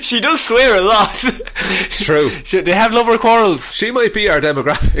 She does swear a lot. True. They have lover quarrels. She might be our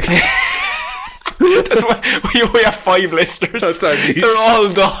demographic. That's why we have 5 listeners. That's our niche. They're all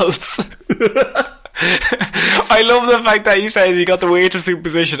dolls. I love the fact that he said he got the waitressing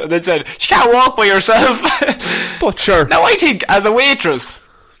position and then said she can't walk by herself. But sure. Now I think as a waitress,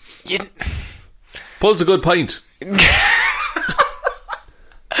 pulls a good pint.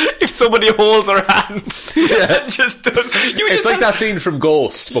 If somebody holds her hand, just does, it's like that scene from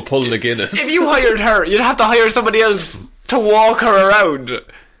Ghost, but pulling a Guinness. If you hired her, you'd have to hire somebody else to walk her around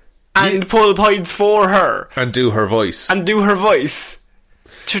and pull pints for her and do her voice.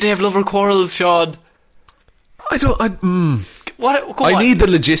 Should they have lover quarrels, Sean? I need the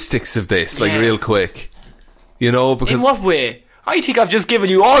logistics of this, like, real quick. You know, because... In what way? I think I've just given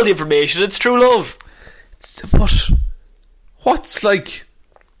you all the information. It's true love. But what's, like...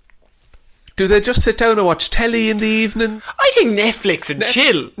 Do they just sit down and watch telly in the evening? I think Netflix and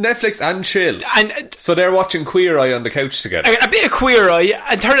chill. Netflix and chill. And so they're watching Queer Eye on the couch together. A bit of Queer Eye.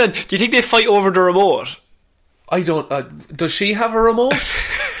 And turn on, do you think they fight over the remote? I don't... does she have a remote?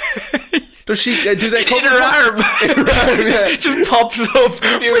 Does she... do they come in her arm? In her arm, yeah. Just pops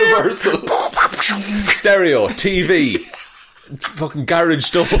up. Universal. Stereo. TV. Fucking garage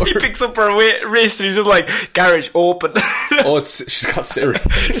door. He picks up her wrist and he's just like, garage open. She's got Siri.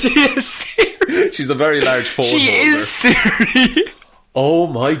 She is Siri. She's a very large phone holder. Is Siri. Oh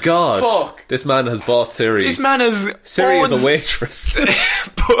my god. Fuck. This man has bought Siri. Siri is a waitress.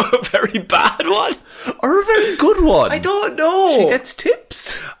 But a very bad one. Or a very good one. I don't know. She gets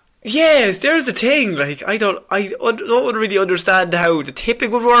tips. Yes, there's the thing. Like, I don't really understand how the tipping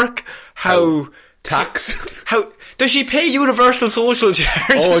would work. How tax. How does she pay universal social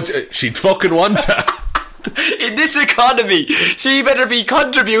charges? Oh, she'd fucking want to. In this economy, she better be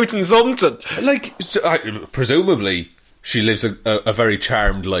contributing something. Like, presumably, she lives a very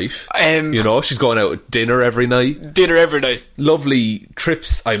charmed life. You know, she's going out at dinner every night. Lovely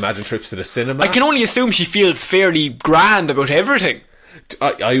trips, I imagine, trips to the cinema. I can only assume she feels fairly grand about everything.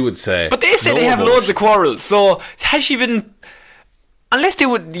 I would say. But they say they have loads of quarrels, so has she been... Unless they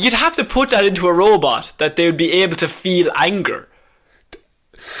would... You'd have to put that into a robot, that they would be able to feel anger.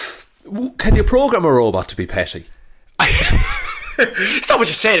 Can you program a robot to be petty? It's not what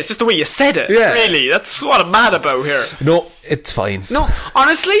you said, it's just the way you said it. Yeah. Really, that's what I'm mad about here. No, it's fine. No,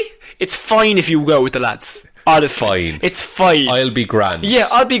 honestly, it's fine if you go with the lads. Honestly, it's fine. I'll be grand. Yeah,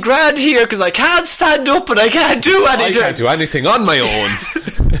 I'll be grand here because I can't stand up and I can't do anything. I can't do anything on my own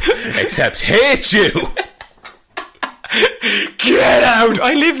except hate you. Get out!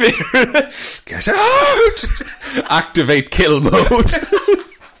 I live here. Get out! Activate kill mode.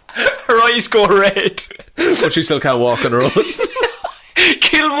 Her eyes go red. But she still can't walk on her own.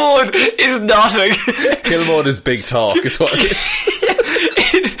 Kill mode is nothing. Kill mode is big talk, is what it is.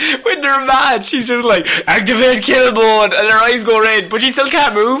 When they're mad, she's just like, activate kill mode, and her eyes go red, but she still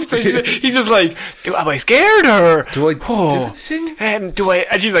can't move, so he's just like, am I scared, or do I do anything? And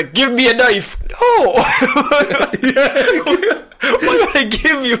she's like, give me a knife. No. Why would I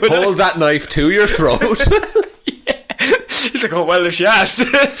give you a knife? Hold that knife to your throat. He's like, oh, well, if she asks.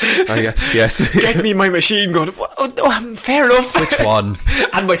 Yeah. Yes. Get me my machine gun. Oh, fair enough. Which one?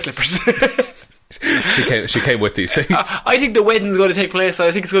 And my slippers. She came with these things. I think the wedding's going to take place. I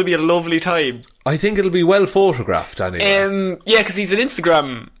think it's going to be a lovely time. I think it'll be well photographed anyway. Yeah, because he's an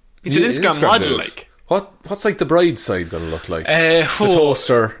Instagram model, like. What's like the bride's side going to look like? The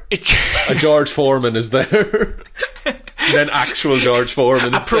toaster. A George Foreman is there. Then actual George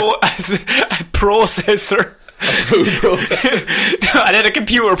Foreman is there. A processor. A food processor. And then a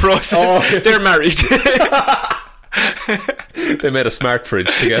computer processor. Oh. They're married. They made a smart fridge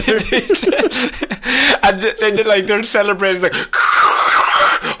together. And then they're celebrating, like,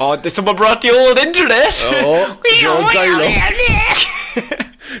 oh, someone brought the old internet. Oh, the old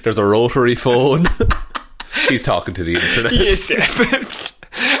dial-up. There's a rotary phone. He's talking to the internet. Yes,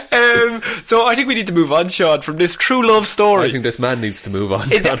 So I think we need to move on, Sean, from this true love story. I think this man needs to move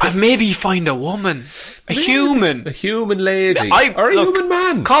on. And maybe find a woman. A human lady. Or a human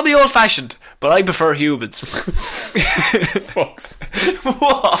man. Call me old fashioned, but I prefer humans. Fucks.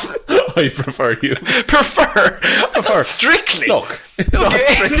 What? I prefer humans. Prefer. Strictly. Look.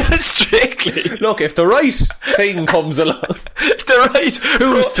 Strictly. Look, if the right thing comes along. If the right...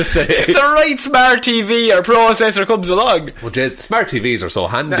 Who's to say? If the right smart TV or processor comes along. Well, Jez, smart TVs are so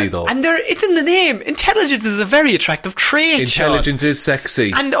handy, though. And it's in the name. Intelligence is a very attracctive trait, Intelligence is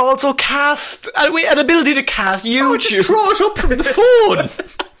sexy. And also an ability to cast YouTube. Just draw it up from the phone.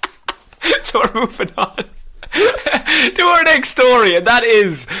 So we're moving on to our next story, and that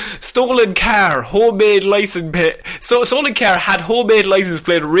is stolen car, homemade license plate. So stolen car had homemade license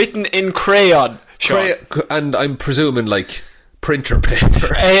plate written in crayon. And I'm presuming, like, printer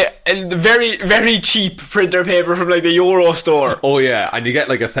paper. And very, very cheap printer paper from, like, the Euro store. Oh, yeah, and you get,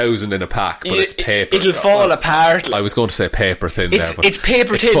 like, 1,000 in a pack, but it's paper. It'll fall apart. I was going to say paper thin there, but it's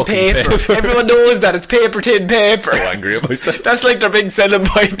paper tin paper. Everyone knows that. It's paper tin paper. So angry at myself. That's like their big selling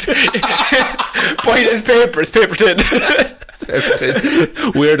point. Point is paper. It's paper tin. It's paper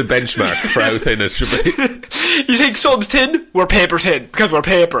tin. We're the benchmark for how thin it should be. You think something's tin? We're paper tin, because we're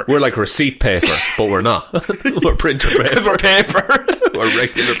paper. We're like receipt paper, but we're not. We're printer paper. Because we're paper. We're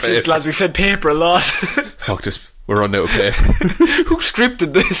regular paper. Just, lads, we said paper a lot. Fuck, we're running out of paper. Who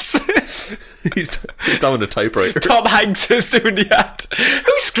scripted this? He's on a typewriter. Tom Hanks is doing the act.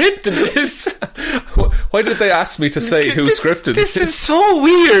 Who scripted this? Why did they ask me to say who scripted this? This is so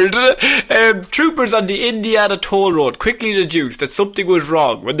weird. Troopers on the Indiana toll road quickly deduced that something was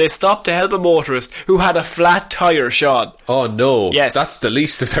wrong when they stopped to help a motorist who had a flat tyre, Sean. Oh no. Yes. That's the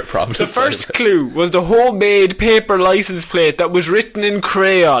least of their problems. The first clue was the homemade paper license plate that was written in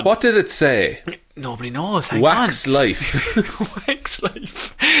crayon. What did it say? Nobody knows. Hang Wax on. Life. Wax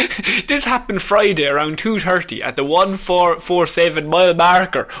Life. This happened Friday around 2:30 at the 1447 mile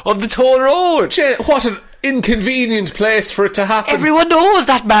marker of the toll road. What an inconvenient place for it to happen. Everyone knows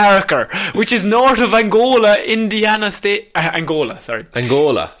that marker, which is north of Angola, Indiana State... Angola.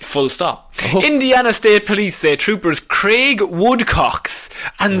 Full stop. Oh. Indiana State Police say troopers Craig Woodcocks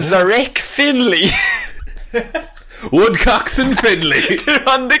and Zarek Finley... Woodcocks and Finley. They're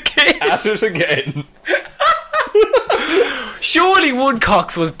on the case. At it again. Surely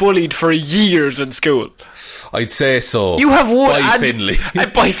Woodcocks was bullied for years in school. I'd say so. You have Wood by and Finley.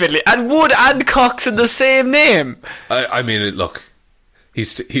 By Finley. And Wood and Cox in the same name. I mean, look,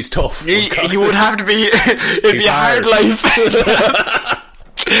 he's tough. He would have to be... It'd be a hard life.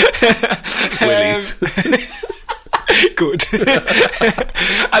 Willies. Good.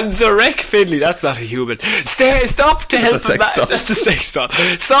 And Zarek Finley, that's not a human. Stop to help a man. That's a sex stop.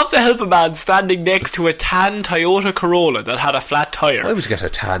 Stop to help a man standing next to a tan Toyota Corolla that had a flat tyre. Why would you get a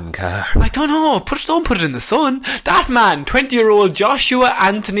tan car? I don't know. Don't put it in the sun. That man, 20-year-old Joshua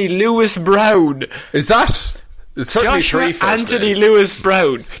Anthony Lewis Brown. Is that... It's Joshua Anthony Lewis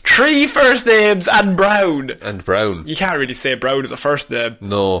Brown. 3 first names and Brown. And Brown. You can't really say Brown as a first name.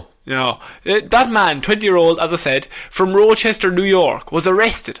 No. No. That man, 20-year-old, as I said, from Rochester, New York, was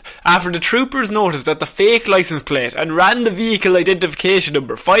arrested after the troopers noticed that the fake license plate and ran the vehicle identification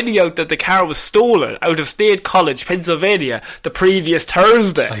number, finding out that the car was stolen out of State College, Pennsylvania, the previous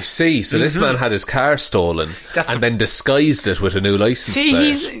Thursday. I see. So this man had his car stolen and then disguised it with a new license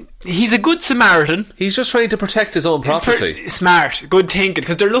plate. He's a good Samaritan. He's just trying to protect his own property. Smart. Good thinking.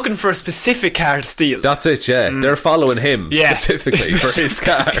 Because they're looking for a specific car to steal. That's it, yeah. They're following him specifically for his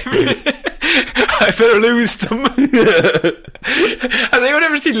car. I better lose them. Have anyone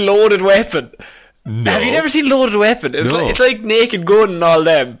ever seen Loaded Weapon? No. Have you never seen Loaded Weapon? It's like Naked Gun and all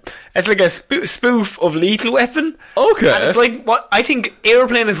them. It's like a spoof of Lethal Weapon. Okay. And it's like, what I think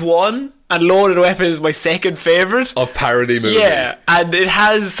Airplane is one and Loaded Weapon is my second favourite. Of parody movie. Yeah, and it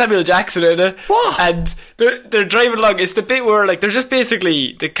has Samuel Jackson in it. What? And they're driving along. It's the bit where, like, they're just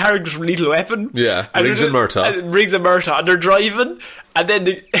basically the characters from Lethal Weapon. Yeah, Riggs and Murtaugh. Riggs and Murtaugh. And they're driving, and then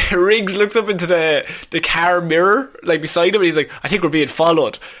Riggs looks up into the car mirror, like, beside him, and he's like, I think we're being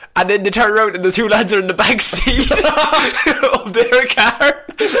followed. And then they turn around and the two lads are in the back seat of their car,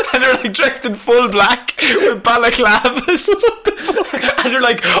 and they're like dressed in full black with balaclavas. And they're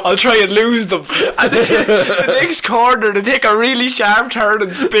like, I'll try and lose them. And then the next corner they take a really sharp turn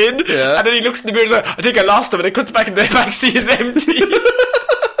and spin, and then he looks in the mirror and like, I think I lost them, and it cuts back and the back seat is empty.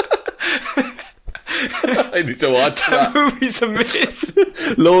 I need to watch that. Movie's a miss.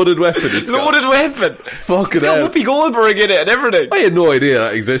 Loaded Weapon. Loaded Weapon. Fucking hell. It's got Whoopi Goldberg in it and everything. I had no idea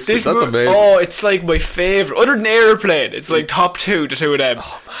that existed. That's amazing. Oh, it's like my favourite. Other than Airplane, it's like top 2, the two of them.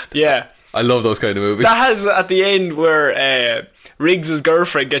 Oh, man. Yeah. I love those kind of movies. That has at the end where Riggs'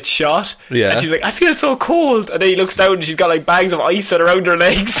 girlfriend gets shot. Yeah. And she's like, I feel so cold. And then he looks down and she's got like bags of ice around her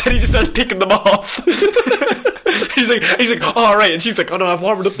legs and he just starts picking them off. he's like, oh, all right. And she's like, oh no, I'm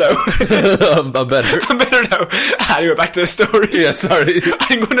warming up now. I'm better. I'm better now. Anyway, back to the story. Yeah, sorry.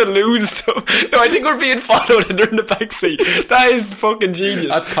 I'm going to lose stuff. No, I think we're being followed and they're in the backseat. That is fucking genius.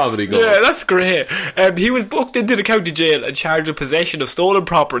 That's comedy gold. Yeah, that's great. He was booked into the county jail and charged with possession of stolen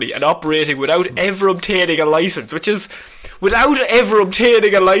property and operating without ever obtaining a licence, which is... Without ever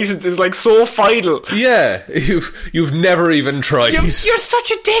obtaining a licence is like so final. Yeah, you've never even tried. You're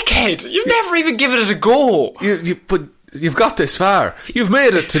such a dickhead. You've never even given it a go. But you've got this far. You've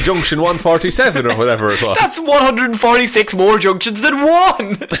made it to junction 147 or whatever it was. That's 146 more junctions than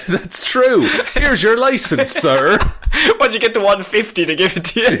one. That's true. Here's your licence, sir. Once you get to 150 to give it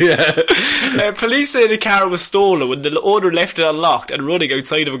to you. Yeah. Police say the car was stolen when the owner left it unlocked and running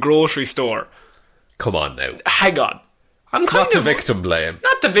outside of a grocery store. Come on now. Hang on. I'm kind Not of... the victim blame.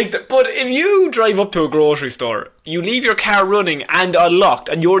 Not the victim, but if you drive up to a grocery store, you leave your car running and unlocked,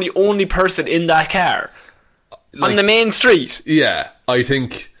 and you're the only person in that car on the main street. Yeah, I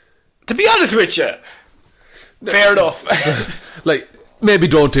think... To be honest with you, fair enough. Like, maybe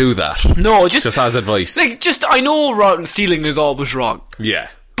don't do that. No, just as advice. Like, I know stealing is always wrong. Yeah.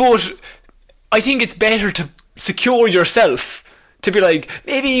 But I think it's better to secure yourself. To be like,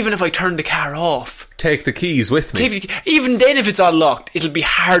 maybe even if I turn the car off, take the keys with me. Even then, if it's unlocked, it'll be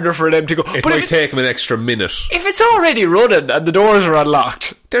harder for them to go. It might take them an extra minute. If it's already running and the doors are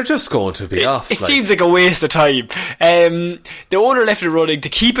unlocked, they're just going to be off. It seems like a waste of time. The owner left it running to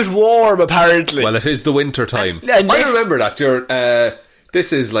keep it warm, apparently. Well, it is the winter time. I remember that.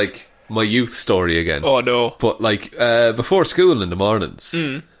 This is like my youth story again. Oh no! But like before school in the mornings,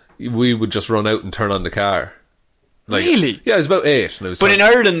 we would just run out and turn on the car. Like, really? Yeah, I was about 8. And but in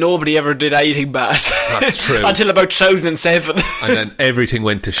Ireland, nobody ever did anything bad. That's true. Until about 2007. And then everything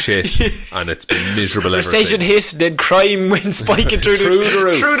went to shit, and it's been miserable ever since. Recession hit, then crime went spiking through the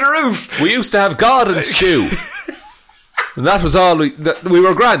roof. We used to have God and stew. And that was all we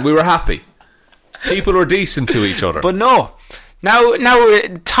were grand, we were happy. People were decent to each other. But no. Now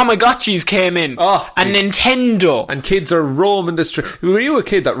Tamagotchis came in, and Nintendo, and kids are roaming the street. Were you a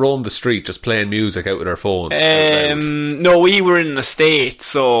kid that roamed the street just playing music out with their phone? No, we were in an estate,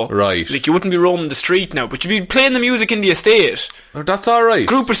 so right. Like you wouldn't be roaming the street now, but you'd be playing the music in the estate. Oh, that's all right.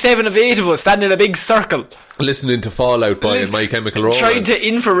 Group of 7 of 8 of us standing in a big circle, listening to Fall Out Boy and My Chemical Romance, trying to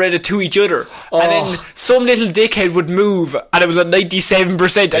infrared it to each other, and then some little dickhead would move, and it was at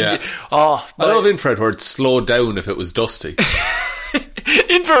 97%. And I love infrared where it slowed down if it was dusty.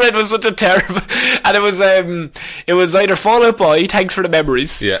 Infrared was such a terrible, and it was either Fall Out Boy, Thanks for the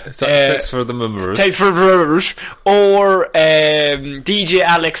Memories, Thanks for the Memories, or DJ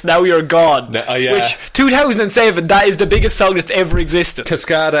Alex, Now You're Gone, which 2007, that is the biggest song that's ever existed.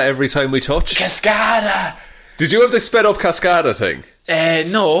 Cascada, Every Time We Touch. Cascada. Did you have this sped up Cascada thing?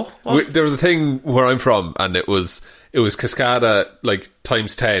 No. There was a thing where I'm from, and it was Cascada like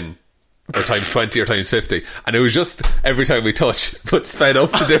times 10 or times 20 or times 50, and it was just Every Time We Touch but sped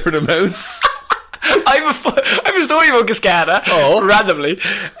up to different amounts. I have a story about Cascada. Randomly,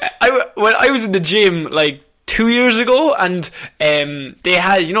 when I was in the gym like 2 years ago, and they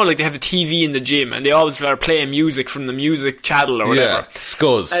had, they have the TV in the gym, and they always are playing music from the music channel or whatever.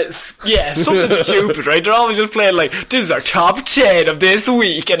 Scuzz. Something stupid, right? They're always just playing like, this is our top 10 of this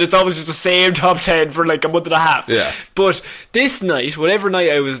week, and it's always just the same top 10 for like a month and a half. Yeah. But this night, whatever night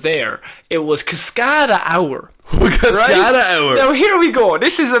I was there, it was Cascada Hour. Cascada Hour. Now here we go.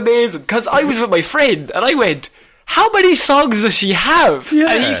 This is amazing, because I was with my friend, and I went, how many songs does she have? Yeah.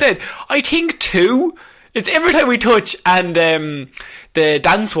 And he said, I think 2. It's Every Time We Touch and the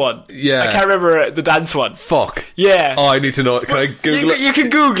dance one. Yeah. I can't remember the dance one. Fuck. Yeah. Oh, I need to know. Can I Google it? You can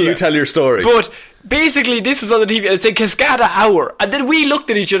Google it. You tell your story. But basically, this was on the TV, and it said Cascada Hour. And then we looked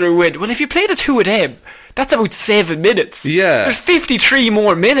at each other and went, well, if you play the 2 of them, that's about 7 minutes. Yeah. There's 53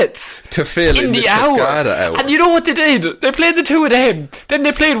 more minutes to fill in the Cascada hour. And you know what they did? They played the 2 of them. Then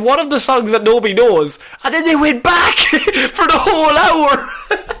they played one of the songs that nobody knows. And then they went back for the whole hour.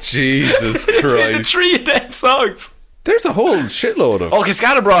 Jesus They played the Christ. 3 of them songs. There's a whole shitload of. Oh,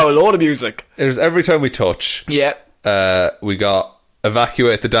 Cascada brought a load of music. There's Every Time We Touch. Yeah. We got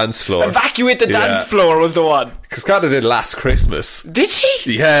Evacuate the Dance Floor. Evacuate the Dance Floor was the one. Cascada did Last Christmas. Did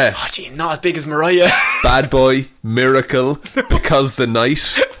she? Yeah. Oh, gee, not as big as Mariah. Bad Boy, Miracle, Because the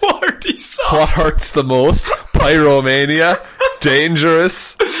Night. What are these songs? What Hurts the Most, Pyromania,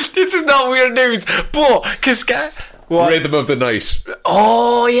 Dangerous. This is not weird news, but Cascada. What? Rhythm of the Night.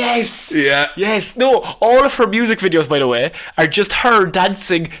 Oh, yes. Yeah. Yes. No, all of her music videos, by the way, are just her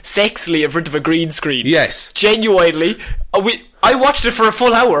dancing sexily in front of a green screen. Yes. Genuinely. I watched it for a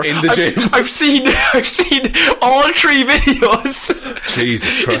full hour. In the gym. I've seen all 3 videos.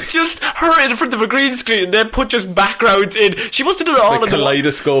 Jesus Christ. It's just her in front of a green screen and then put just backgrounds in. She must have done it all Like in the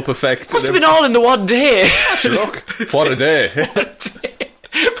kaleidoscope effect. Must have been all in the one day. Look, what a day.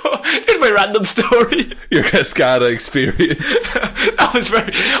 Here's my random story. Your Cascada experience. That was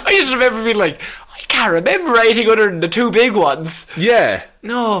I just remember being like, I can't remember anything other than the 2 big ones. Yeah.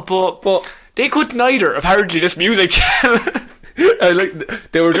 No, but they couldn't either, apparently, this music channel.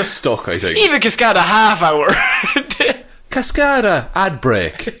 They were just stuck, I think. Even Cascada half hour. Cascada ad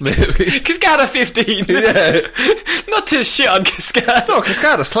break, maybe. Cascada 15. Yeah. Not to shit on Cascada. No,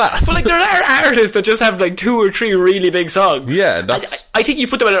 Cascada's class. But there are artists that just have 2 or 3 really big songs. Yeah, that's... I think you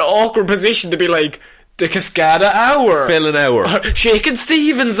put them in an awkward position to be like, the Cascada hour. Fill an hour. Shakin'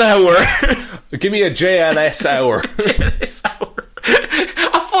 Stevens hour. Give me a JLS hour. JLS hour.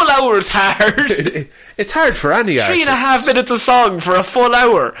 A full hour's hard. It's hard for any artist. 3.5 minutes a song for a full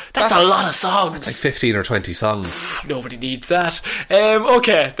hour. That's a lot of songs. It's like 15 or 20 songs. Nobody needs that.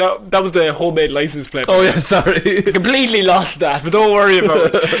 Okay, that was the homemade license plate. Oh yeah, sorry. Completely lost that, but don't worry about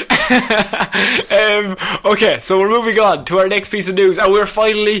it. Okay, so we're moving on to our next piece of news, and we're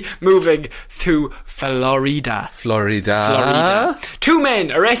finally moving to Florida. Florida. 2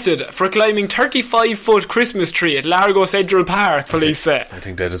 men arrested for climbing 35-foot Christmas tree at Largo Central Park, police say. I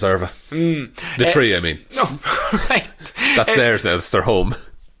think they deserve it. The tree, I mean. No, right. That's theirs now, that's their home.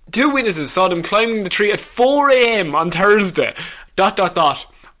 2 witnesses saw them climbing the tree at 4 a.m. on Thursday. ...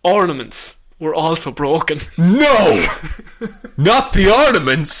 Ornaments were also broken. No! Not the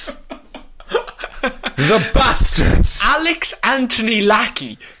ornaments! The bastards! Alex Anthony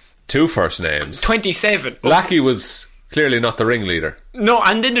Lackey. 2 first names. 27. Lackey was clearly not the ringleader. No,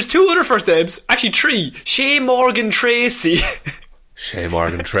 and then there's 2 other first names. Actually 3. Shay Morgan Tracy. Shay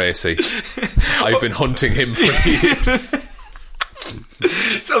Morgan Tracy. I've been hunting him for years.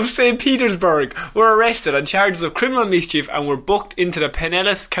 Of St. Petersburg were arrested on charges of criminal mischief and were booked into the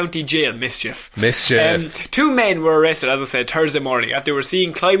Pinellas County Jail. Mischief. 2 men were arrested, as I said, Thursday morning after they were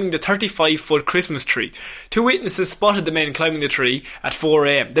seen climbing the 35-foot Christmas tree. 2 witnesses spotted the men climbing the tree at 4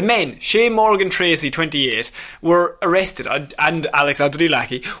 a.m. The men, Shay Morgan Tracy, 28, were arrested, and Alex Anthony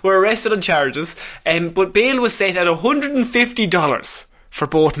Lackey were arrested on charges, but bail was set at $150 for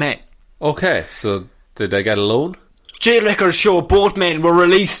both men. Okay, so did they get a loan? Jail records show both men were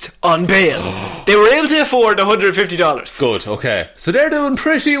released on bail. They were able to afford $150. Good, okay. So they're doing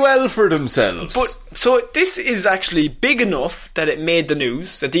pretty well for themselves. But so this is actually big enough that it made the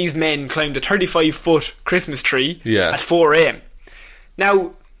news that these men climbed a 35-foot Christmas tree at 4 a.m.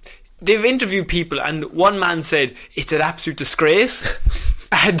 Now, they've interviewed people, and one man said it's an absolute disgrace.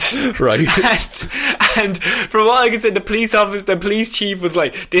 And from what I can say, the police chief was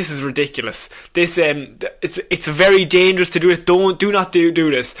like, "This is ridiculous. This it's very dangerous to do it. Do not do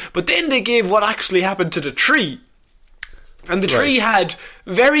this." But then they gave what actually happened to the tree, and the tree had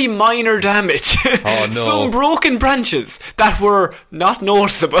very minor damage. Oh no! Some broken branches that were not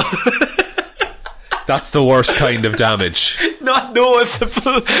noticeable. That's the worst kind of damage. Not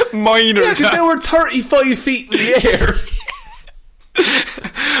noticeable, minor. Yeah, because they were 35 feet in the air.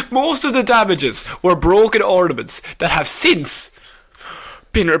 Most of the damages were broken ornaments that have since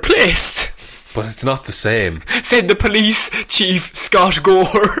been replaced. But it's not the same, said the police chief Scott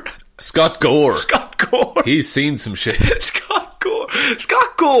Gore. Scott Gore. He's seen some shit. Scott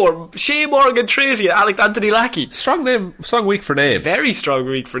Gore, Shay Morgan Tracy, and Alex Anthony Lackey. Strong week for names. Very strong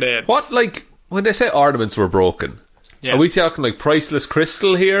week for names. What, when they say ornaments were broken, are we talking priceless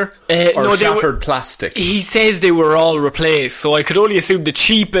crystal here? Or shattered plastic? He says they were all replaced, so I could only assume the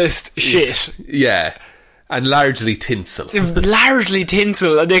cheapest shit. Yeah. And largely tinsel. And Sean,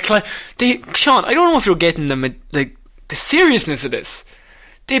 I don't know if you're getting them, the seriousness of this.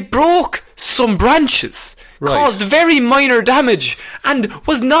 They broke some branches, caused very minor damage, and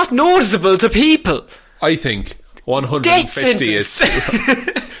was not noticeable to people. I think 150 is...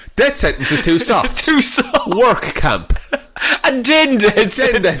 Death sentence is too soft. Work camp. And then death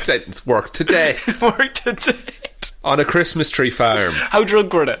sentence. Work today. On a Christmas tree farm. How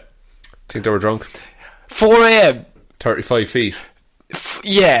drunk were they? Think they were drunk? 4 a.m. 35 feet.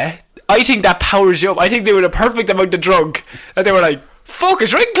 Yeah. I think that powers you up. I think they were the perfect amount of drunk. That they were like, fuck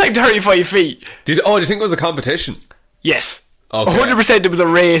it, I can climb 35 feet. Do you think it was a competition? Yes. Okay. 100% it was a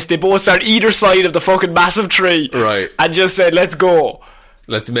race. They both started either side of the fucking massive tree. Right. And just said, let's go.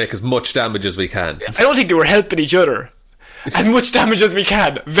 Let's make as much damage as we can. I don't think they were helping each other. as much damage as we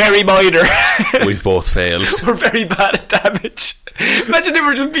can. Very minor. We've both failed. We're very bad at damage. Imagine if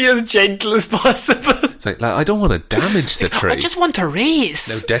we're just being as gentle as possible. It's like, I don't want to damage the tree. I just want to race.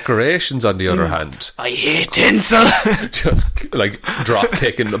 Now, decorations, on the other hand. I hate tinsel. Just, like, drop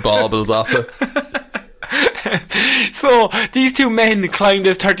kicking the baubles off it. So, these two men climbed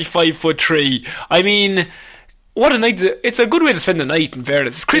this 35-foot tree. I mean, what a night. It's a good way to spend the night, in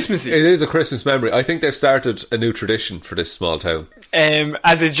fairness. It's Christmassy. It is a Christmas memory. I think they've started a new tradition for this small town.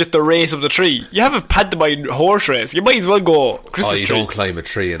 As it's just the race up the tree. You have a pantomime horse race. You might as well go Christmas you tree. don't climb a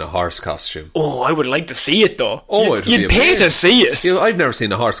tree in a horse costume. Oh, I would like to see it, though. Oh, it would you'd be pay amazing. to see it. You know, I've never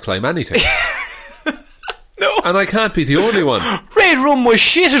seen a horse climb anything. No. And I can't be the only one. Red Rum was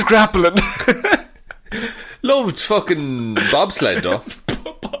shit at grappling. Loved fucking bobsled, though.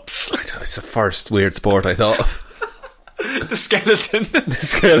 It's the first weird sport I thought of. The skeleton. The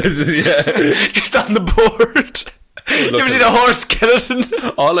skeleton, yeah. Just on the board. You ever seen a horse skeleton?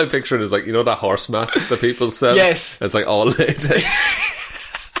 All I'm picturing is, like, you know that horse mask that people sell? Yes. It's like all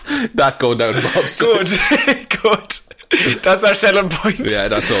latex. That going down bobsled. Good. That's our selling point. Yeah,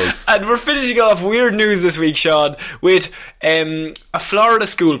 that's us. And we're finishing off weird news this week, Sean, with a Florida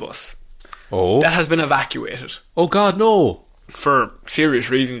school bus that has been evacuated. Oh God, no. For serious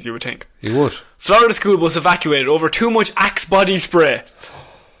reasons, you would think. You would. Florida school bus evacuated over too much Axe body spray.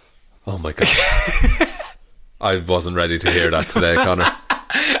 Oh my God. I wasn't ready to hear that today, Connor.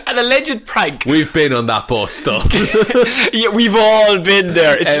 An alleged prank. We've been on that bus stuff. Yeah, we've all been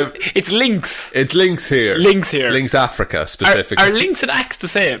there. It's Lynx. It's Lynx here. Lynx Africa, specifically. Are Lynx and Axe the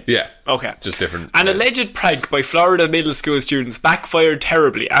same? Yeah. Okay. Just different. An alleged prank by Florida middle school students backfired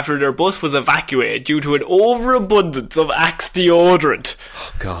terribly after their bus was evacuated due to an overabundance of Axe deodorant.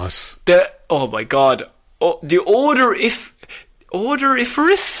 Oh God. Oh my God. The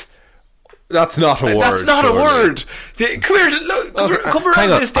odoriferous? That's not a word. That's not surely. a word. Come here, look, come around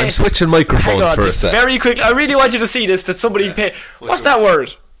hang on, this day. I'm switching microphones for a sec. Very quickly. I really want you to see this. That somebody pay. What's that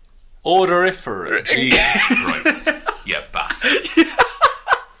word? Odoriferous. Jesus Christ. You bastard.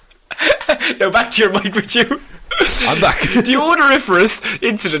 Now back to your mic with you. I'm back. The odoriferous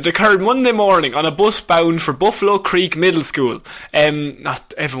incident occurred Monday morning on a bus bound for Buffalo Creek Middle School.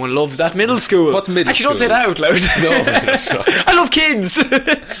 Not everyone loves that middle school. What's middle Actually, school? don't say that out loud. No, sorry. I love kids.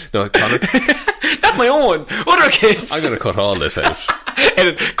 No, Connor. Not my own. Other kids. I'm going to cut all this out.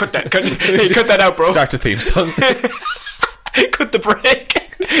 Edit. Cut that out, bro. Start the theme song. Cut the break.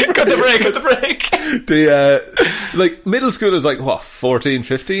 Cut the break. Like, middle school is like, what, 14,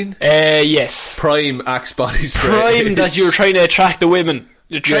 15? Yes. Prime Axe body spray. Prime that you're trying to attract the women.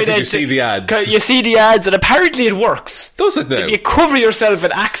 You're trying to you see the ads. You see the ads, and apparently it works. Does it now? If you cover yourself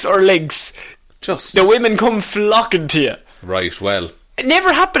in Axe or Lynx, the women come flocking to you. Right, well. It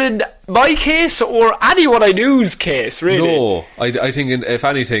never happened in my case or anyone I knew's case, really. No, I think if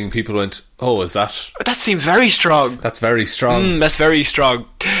anything, people went, oh, is that... That seems very strong. That's very strong. That's very strong.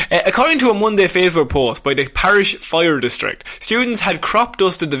 According to a Monday Facebook post by the Parish Fire District, students had crop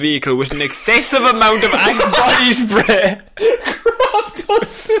dusted the vehicle with an excessive amount of Axe body spray. Crop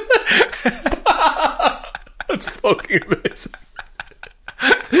dust? That's fucking amazing.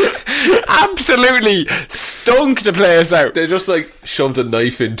 Absolutely stunk the place out. They just like shoved a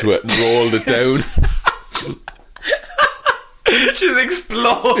knife into it and rolled it down. Just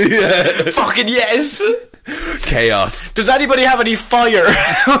explode. Yeah. Fucking yes. Chaos. Does anybody have any fire?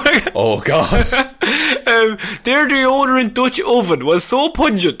 Oh God. Their deodorant Dutch oven was so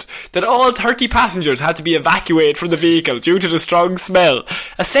pungent that all 30 passengers had to be evacuated from the vehicle due to the strong smell.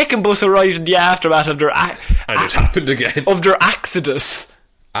 A second bus arrived in the aftermath of their and it happened again. Of their exodus.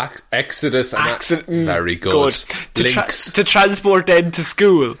 Exodus. Very good. To transport them to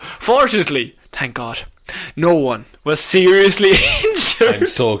school. Fortunately, thank God, no one was seriously injured. I'm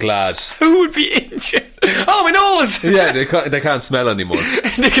so glad. Who would be injured? Oh, my nose! Yeah, they can't smell anymore.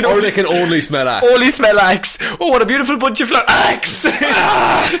 They can only smell Axe. Only smell Axe. Oh, what a beautiful bunch of flowers. Axe!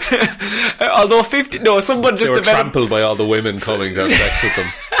 Although someone just they were trampled by all the women coming to have sex with them.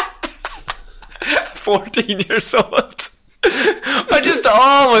 14 years old. I just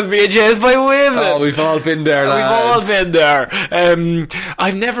always being chased by women. Oh, we've all been there, lads. We've all been there.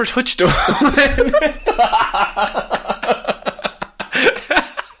 I've never touched a woman.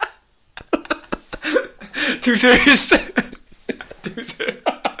 Too serious. Too serious.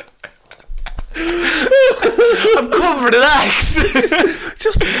 I'm covered in Axe.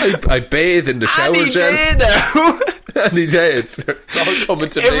 I bathe in the shower Any gel. day now. Any day, it's all coming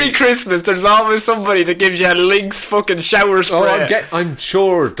to Every me. Christmas, there's always somebody that gives you a Lynx fucking shower spray. I'm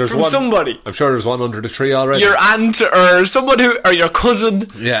sure there's From one. somebody. I'm sure there's one under the tree already. Your aunt or someone or your cousin.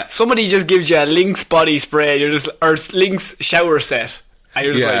 Yeah. Somebody just gives you a Lynx body spray. Or Lynx shower set. And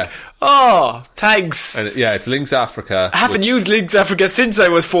you're just Yeah. like, oh, thanks. And it's Lynx Africa. I haven't used Lynx Africa since I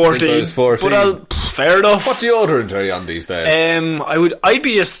was 14. Since I was 14. But fair enough. What deodorant are you on these days? I'd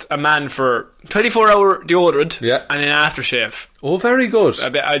be just a man for 24-hour deodorant. Yeah. And then aftershave. Oh, very good.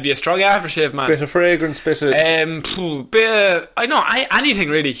 I'd be a strong aftershave man. Bit of fragrance, bit of... Anything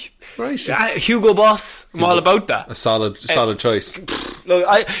really. Right. Hugo Boss, I'm all about that. A solid choice.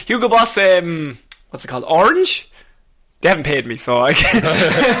 Look, Hugo Boss, what's it called? Orange? They haven't paid me, so I can't.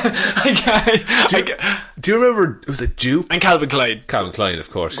 Do you remember, was it Jupe? And Calvin Klein. Calvin Klein, of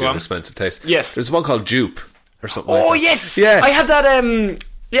course, you have expensive taste. Yes. There's one called Jupe, or something like Oh, that. yes! Yeah. I have that,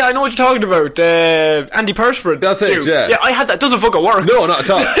 yeah, I know what you're talking about. Antiperspirant. That's it, Jupe. yeah. Yeah, I had that. Doesn't fucking work. No, not at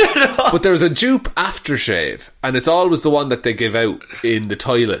all. But there's a Jupe aftershave, and it's always the one that they give out in the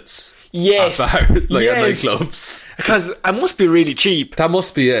toilets. Yes. At at Yes. nightclubs. Because I must be really cheap. That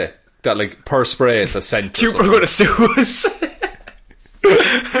must be it. That, like, per spray it's a cent. Jupe are going to sue us.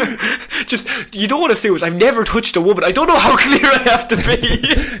 Just, you don't want to sue us. I've never touched a woman. I don't know how clear I have to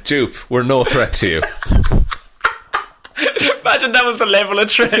be. Jupe, we're no threat to you. Imagine that was the level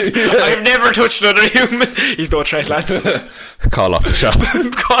of threat. I've never touched another human. He's no threat, lads. Call off the shop.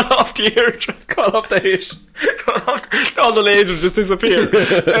 Call off the air. Call off the hit. All the lasers just disappear.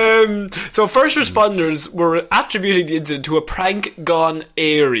 So first responders were attributing the incident to a prank gone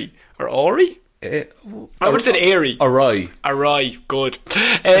airy. Or Ori? I would have said airy. Awry. Awry, good.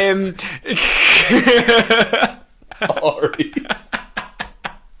 Ori.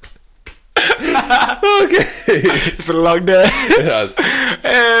 Okay. It's been a long day. It has.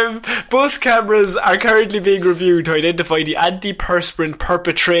 Bus cameras are currently being reviewed to identify the antiperspirant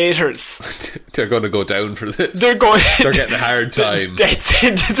perpetrators. They're going to go down for this. They're getting a hard time. Death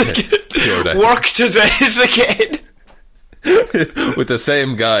sentence again. Pure death. Work to death again. With the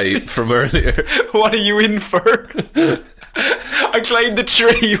same guy from earlier. What are you in for? I climbed the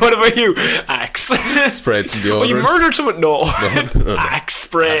tree. What about you? Axe. Sprayed some deodorant. Oh, you murdered someone? No. No. Axe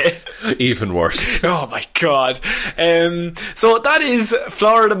spray. Even worse. Oh my god. So that is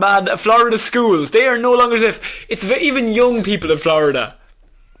Florida man. Florida schools. They are no longer safe. It's even young people in Florida.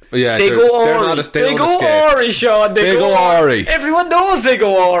 Yeah, They go Ori. They go Ori, Sean. They go Ori. Everyone knows they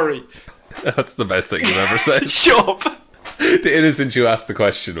go Ori. That's the best thing you've ever said. Shut up. The innocent you asked the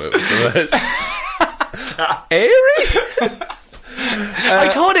question with was the best. Airy? I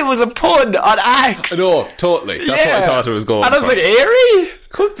thought it was a pun on axe. No, totally. That's what I thought it was going And I was for. like, airy?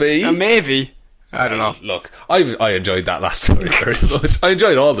 Could be. Maybe. I don't know. Look, I enjoyed that last story very much. I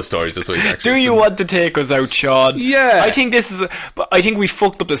enjoyed all the stories this week, actually. Do you want to take us out, Sean? Yeah. I think this is. But I think we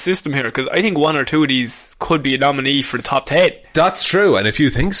fucked up the system here because I think one or two of these could be a nominee for the top 10. That's true, and if you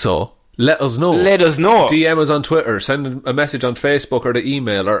think so, let us know. Let us know. DM us on Twitter, send a message on Facebook or the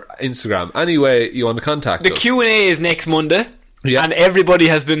email or Instagram. Any way you want to contact The us. Q&A is next Monday. Yeah. And everybody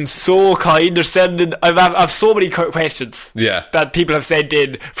has been so kind. They're sending. I've so many questions. Yeah. That people have sent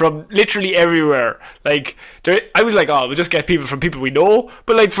in from literally everywhere. Like, I was like, oh, we'll just get people from people we know,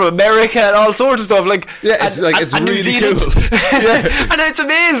 but like from America and all sorts of stuff. Like, Yeah, it's and New really Zealand. cool. Yeah. And it's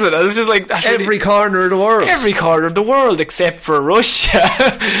amazing. And it's just like that's Every really, corner of the world. every corner of the world except for Russia.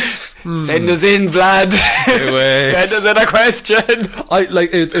 Send us in, Vlad. Wait. Send us in a question.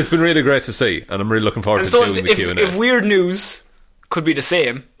 It's been really great to see, and I'm really looking forward And to so doing the Q&A. if weird news could be the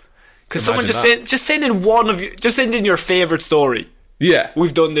same, because someone Imagine just send in one of you, just send in your favourite story Yeah.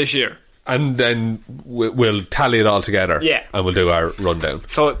 we've done this year. And then we'll tally it all together. Yeah. And we'll do our rundown.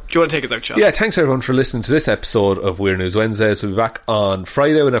 So, do you want to take us out, Sean? Yeah, thanks everyone for listening to this episode of Weird News Wednesdays. We'll be back on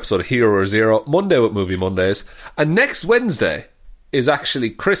Friday with an episode of Hero or Zero, Monday with Movie Mondays, and next Wednesday is actually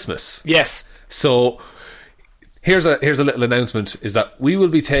Christmas. Yes. So here's a little announcement, is that we will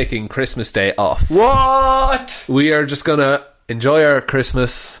be taking Christmas Day off. What? We are just gonna enjoy our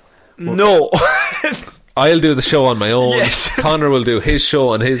Christmas. No. I'll do the show on my own. Yes. Connor will do his show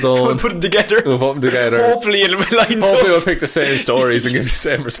on his own. We'll put them together. We'll put them together. Hopefully it'll be lines Hopefully up. we'll pick the same stories and give the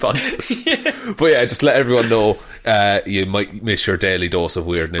same responses. But yeah, just let everyone know you might miss your daily dose of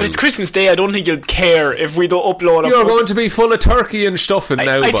weird news. But it's Christmas Day. I don't think you'll care if we don't upload. You're going to be full of turkey and stuffing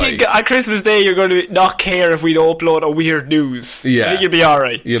now. I think at Christmas Day you're going to not care if we don't upload a weird news. Yeah, I think you'll be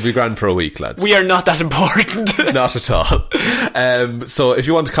alright. You'll be grand for a week, lads. We are not that important. Not at all. So if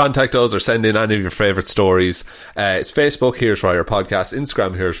you want to contact us or send in any of your favourite stories, it's Facebook, Heroes for Hire Podcast,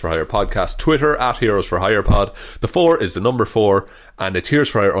 Instagram, Heroes for Hire Podcast, Twitter at Heroes for Hire Pod. The 4 is the number 4, and it's Heroes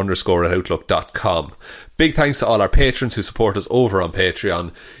for Hire _@outlook.com. Big thanks to all our patrons who support us over on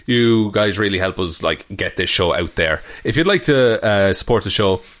Patreon. You guys really help us get this show out there. If you'd like to support the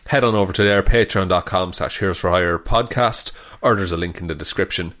show, head on over to there, patreon.com/Heroes for Hire Podcast, or there's a link in the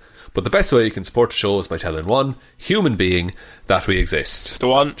description. But the best way you can support the show is by telling one human being that we exist. Just the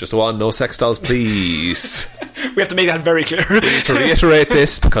one. Just the one. No sex dolls, please. We have to make that very clear. We need to reiterate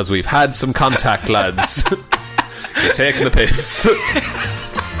this because we've had some contact, lads. You're taking the piss.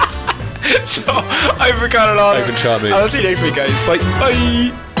 So, I've forgotten all. I've been Sean Mead. I'll see you next week, guys. Bye.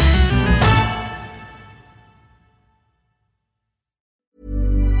 Bye.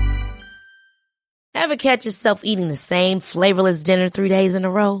 Ever catch yourself eating the same flavorless dinner 3 days in a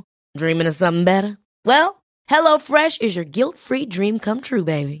row? Dreaming of something better? Well, HelloFresh is your guilt-free dream come true,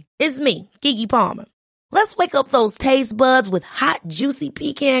 baby. It's me, Keke Palmer. Let's wake up those taste buds with hot, juicy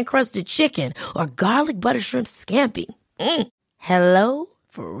pecan-crusted chicken or garlic butter shrimp scampi. Hello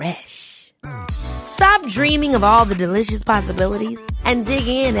Fresh. Stop dreaming of all the delicious possibilities and dig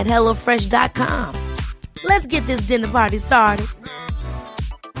in at HelloFresh.com. Let's get this dinner party started.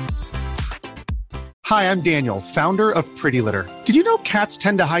 Hi, I'm Daniel, founder of Pretty Litter. Did you know cats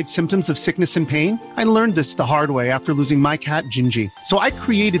tend to hide symptoms of sickness and pain? I learned this the hard way after losing my cat, Gingy. So I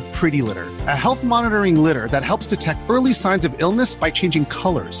created Pretty Litter, a health monitoring litter that helps detect early signs of illness by changing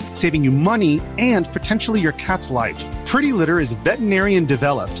colors, saving you money and potentially your cat's life. Pretty Litter is veterinarian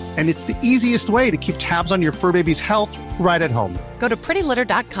developed, and it's the easiest way to keep tabs on your fur baby's health right at home. Go to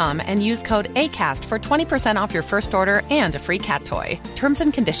prettylitter.com and use code ACAST for 20% off your first order and a free cat toy. Terms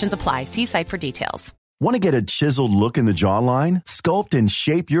and conditions apply. See site for details. Want to get a chiseled look in the jawline? Sculpt and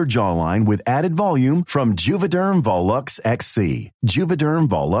shape your jawline with added volume from Juvederm Volux XC. Juvederm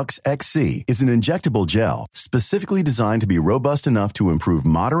Volux XC is an injectable gel specifically designed to be robust enough to improve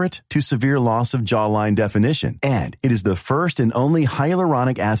moderate to severe loss of jawline definition. And it is the first and only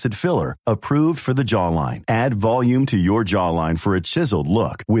hyaluronic acid filler approved for the jawline. Add volume to your jawline for a chiseled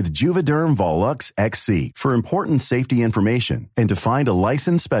look with Juvederm Volux XC. For important safety information and to find a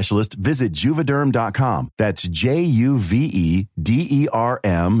licensed specialist, visit Juvederm.com. That's Juvederm.com.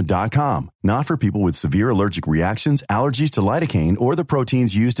 Not for people with severe allergic reactions, allergies to lidocaine, or the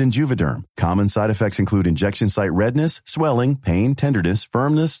proteins used in Juvederm. Common side effects include injection site redness, swelling, pain, tenderness,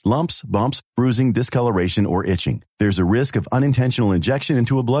 firmness, lumps, bumps, bruising, discoloration, or itching. There's a risk of unintentional injection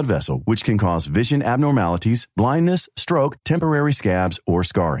into a blood vessel, which can cause vision abnormalities, blindness, stroke, temporary scabs, or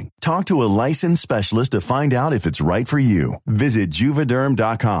scarring. Talk to a licensed specialist to find out if it's right for you. Visit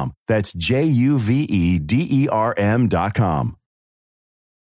Juvederm.com. That's Juvederm.com.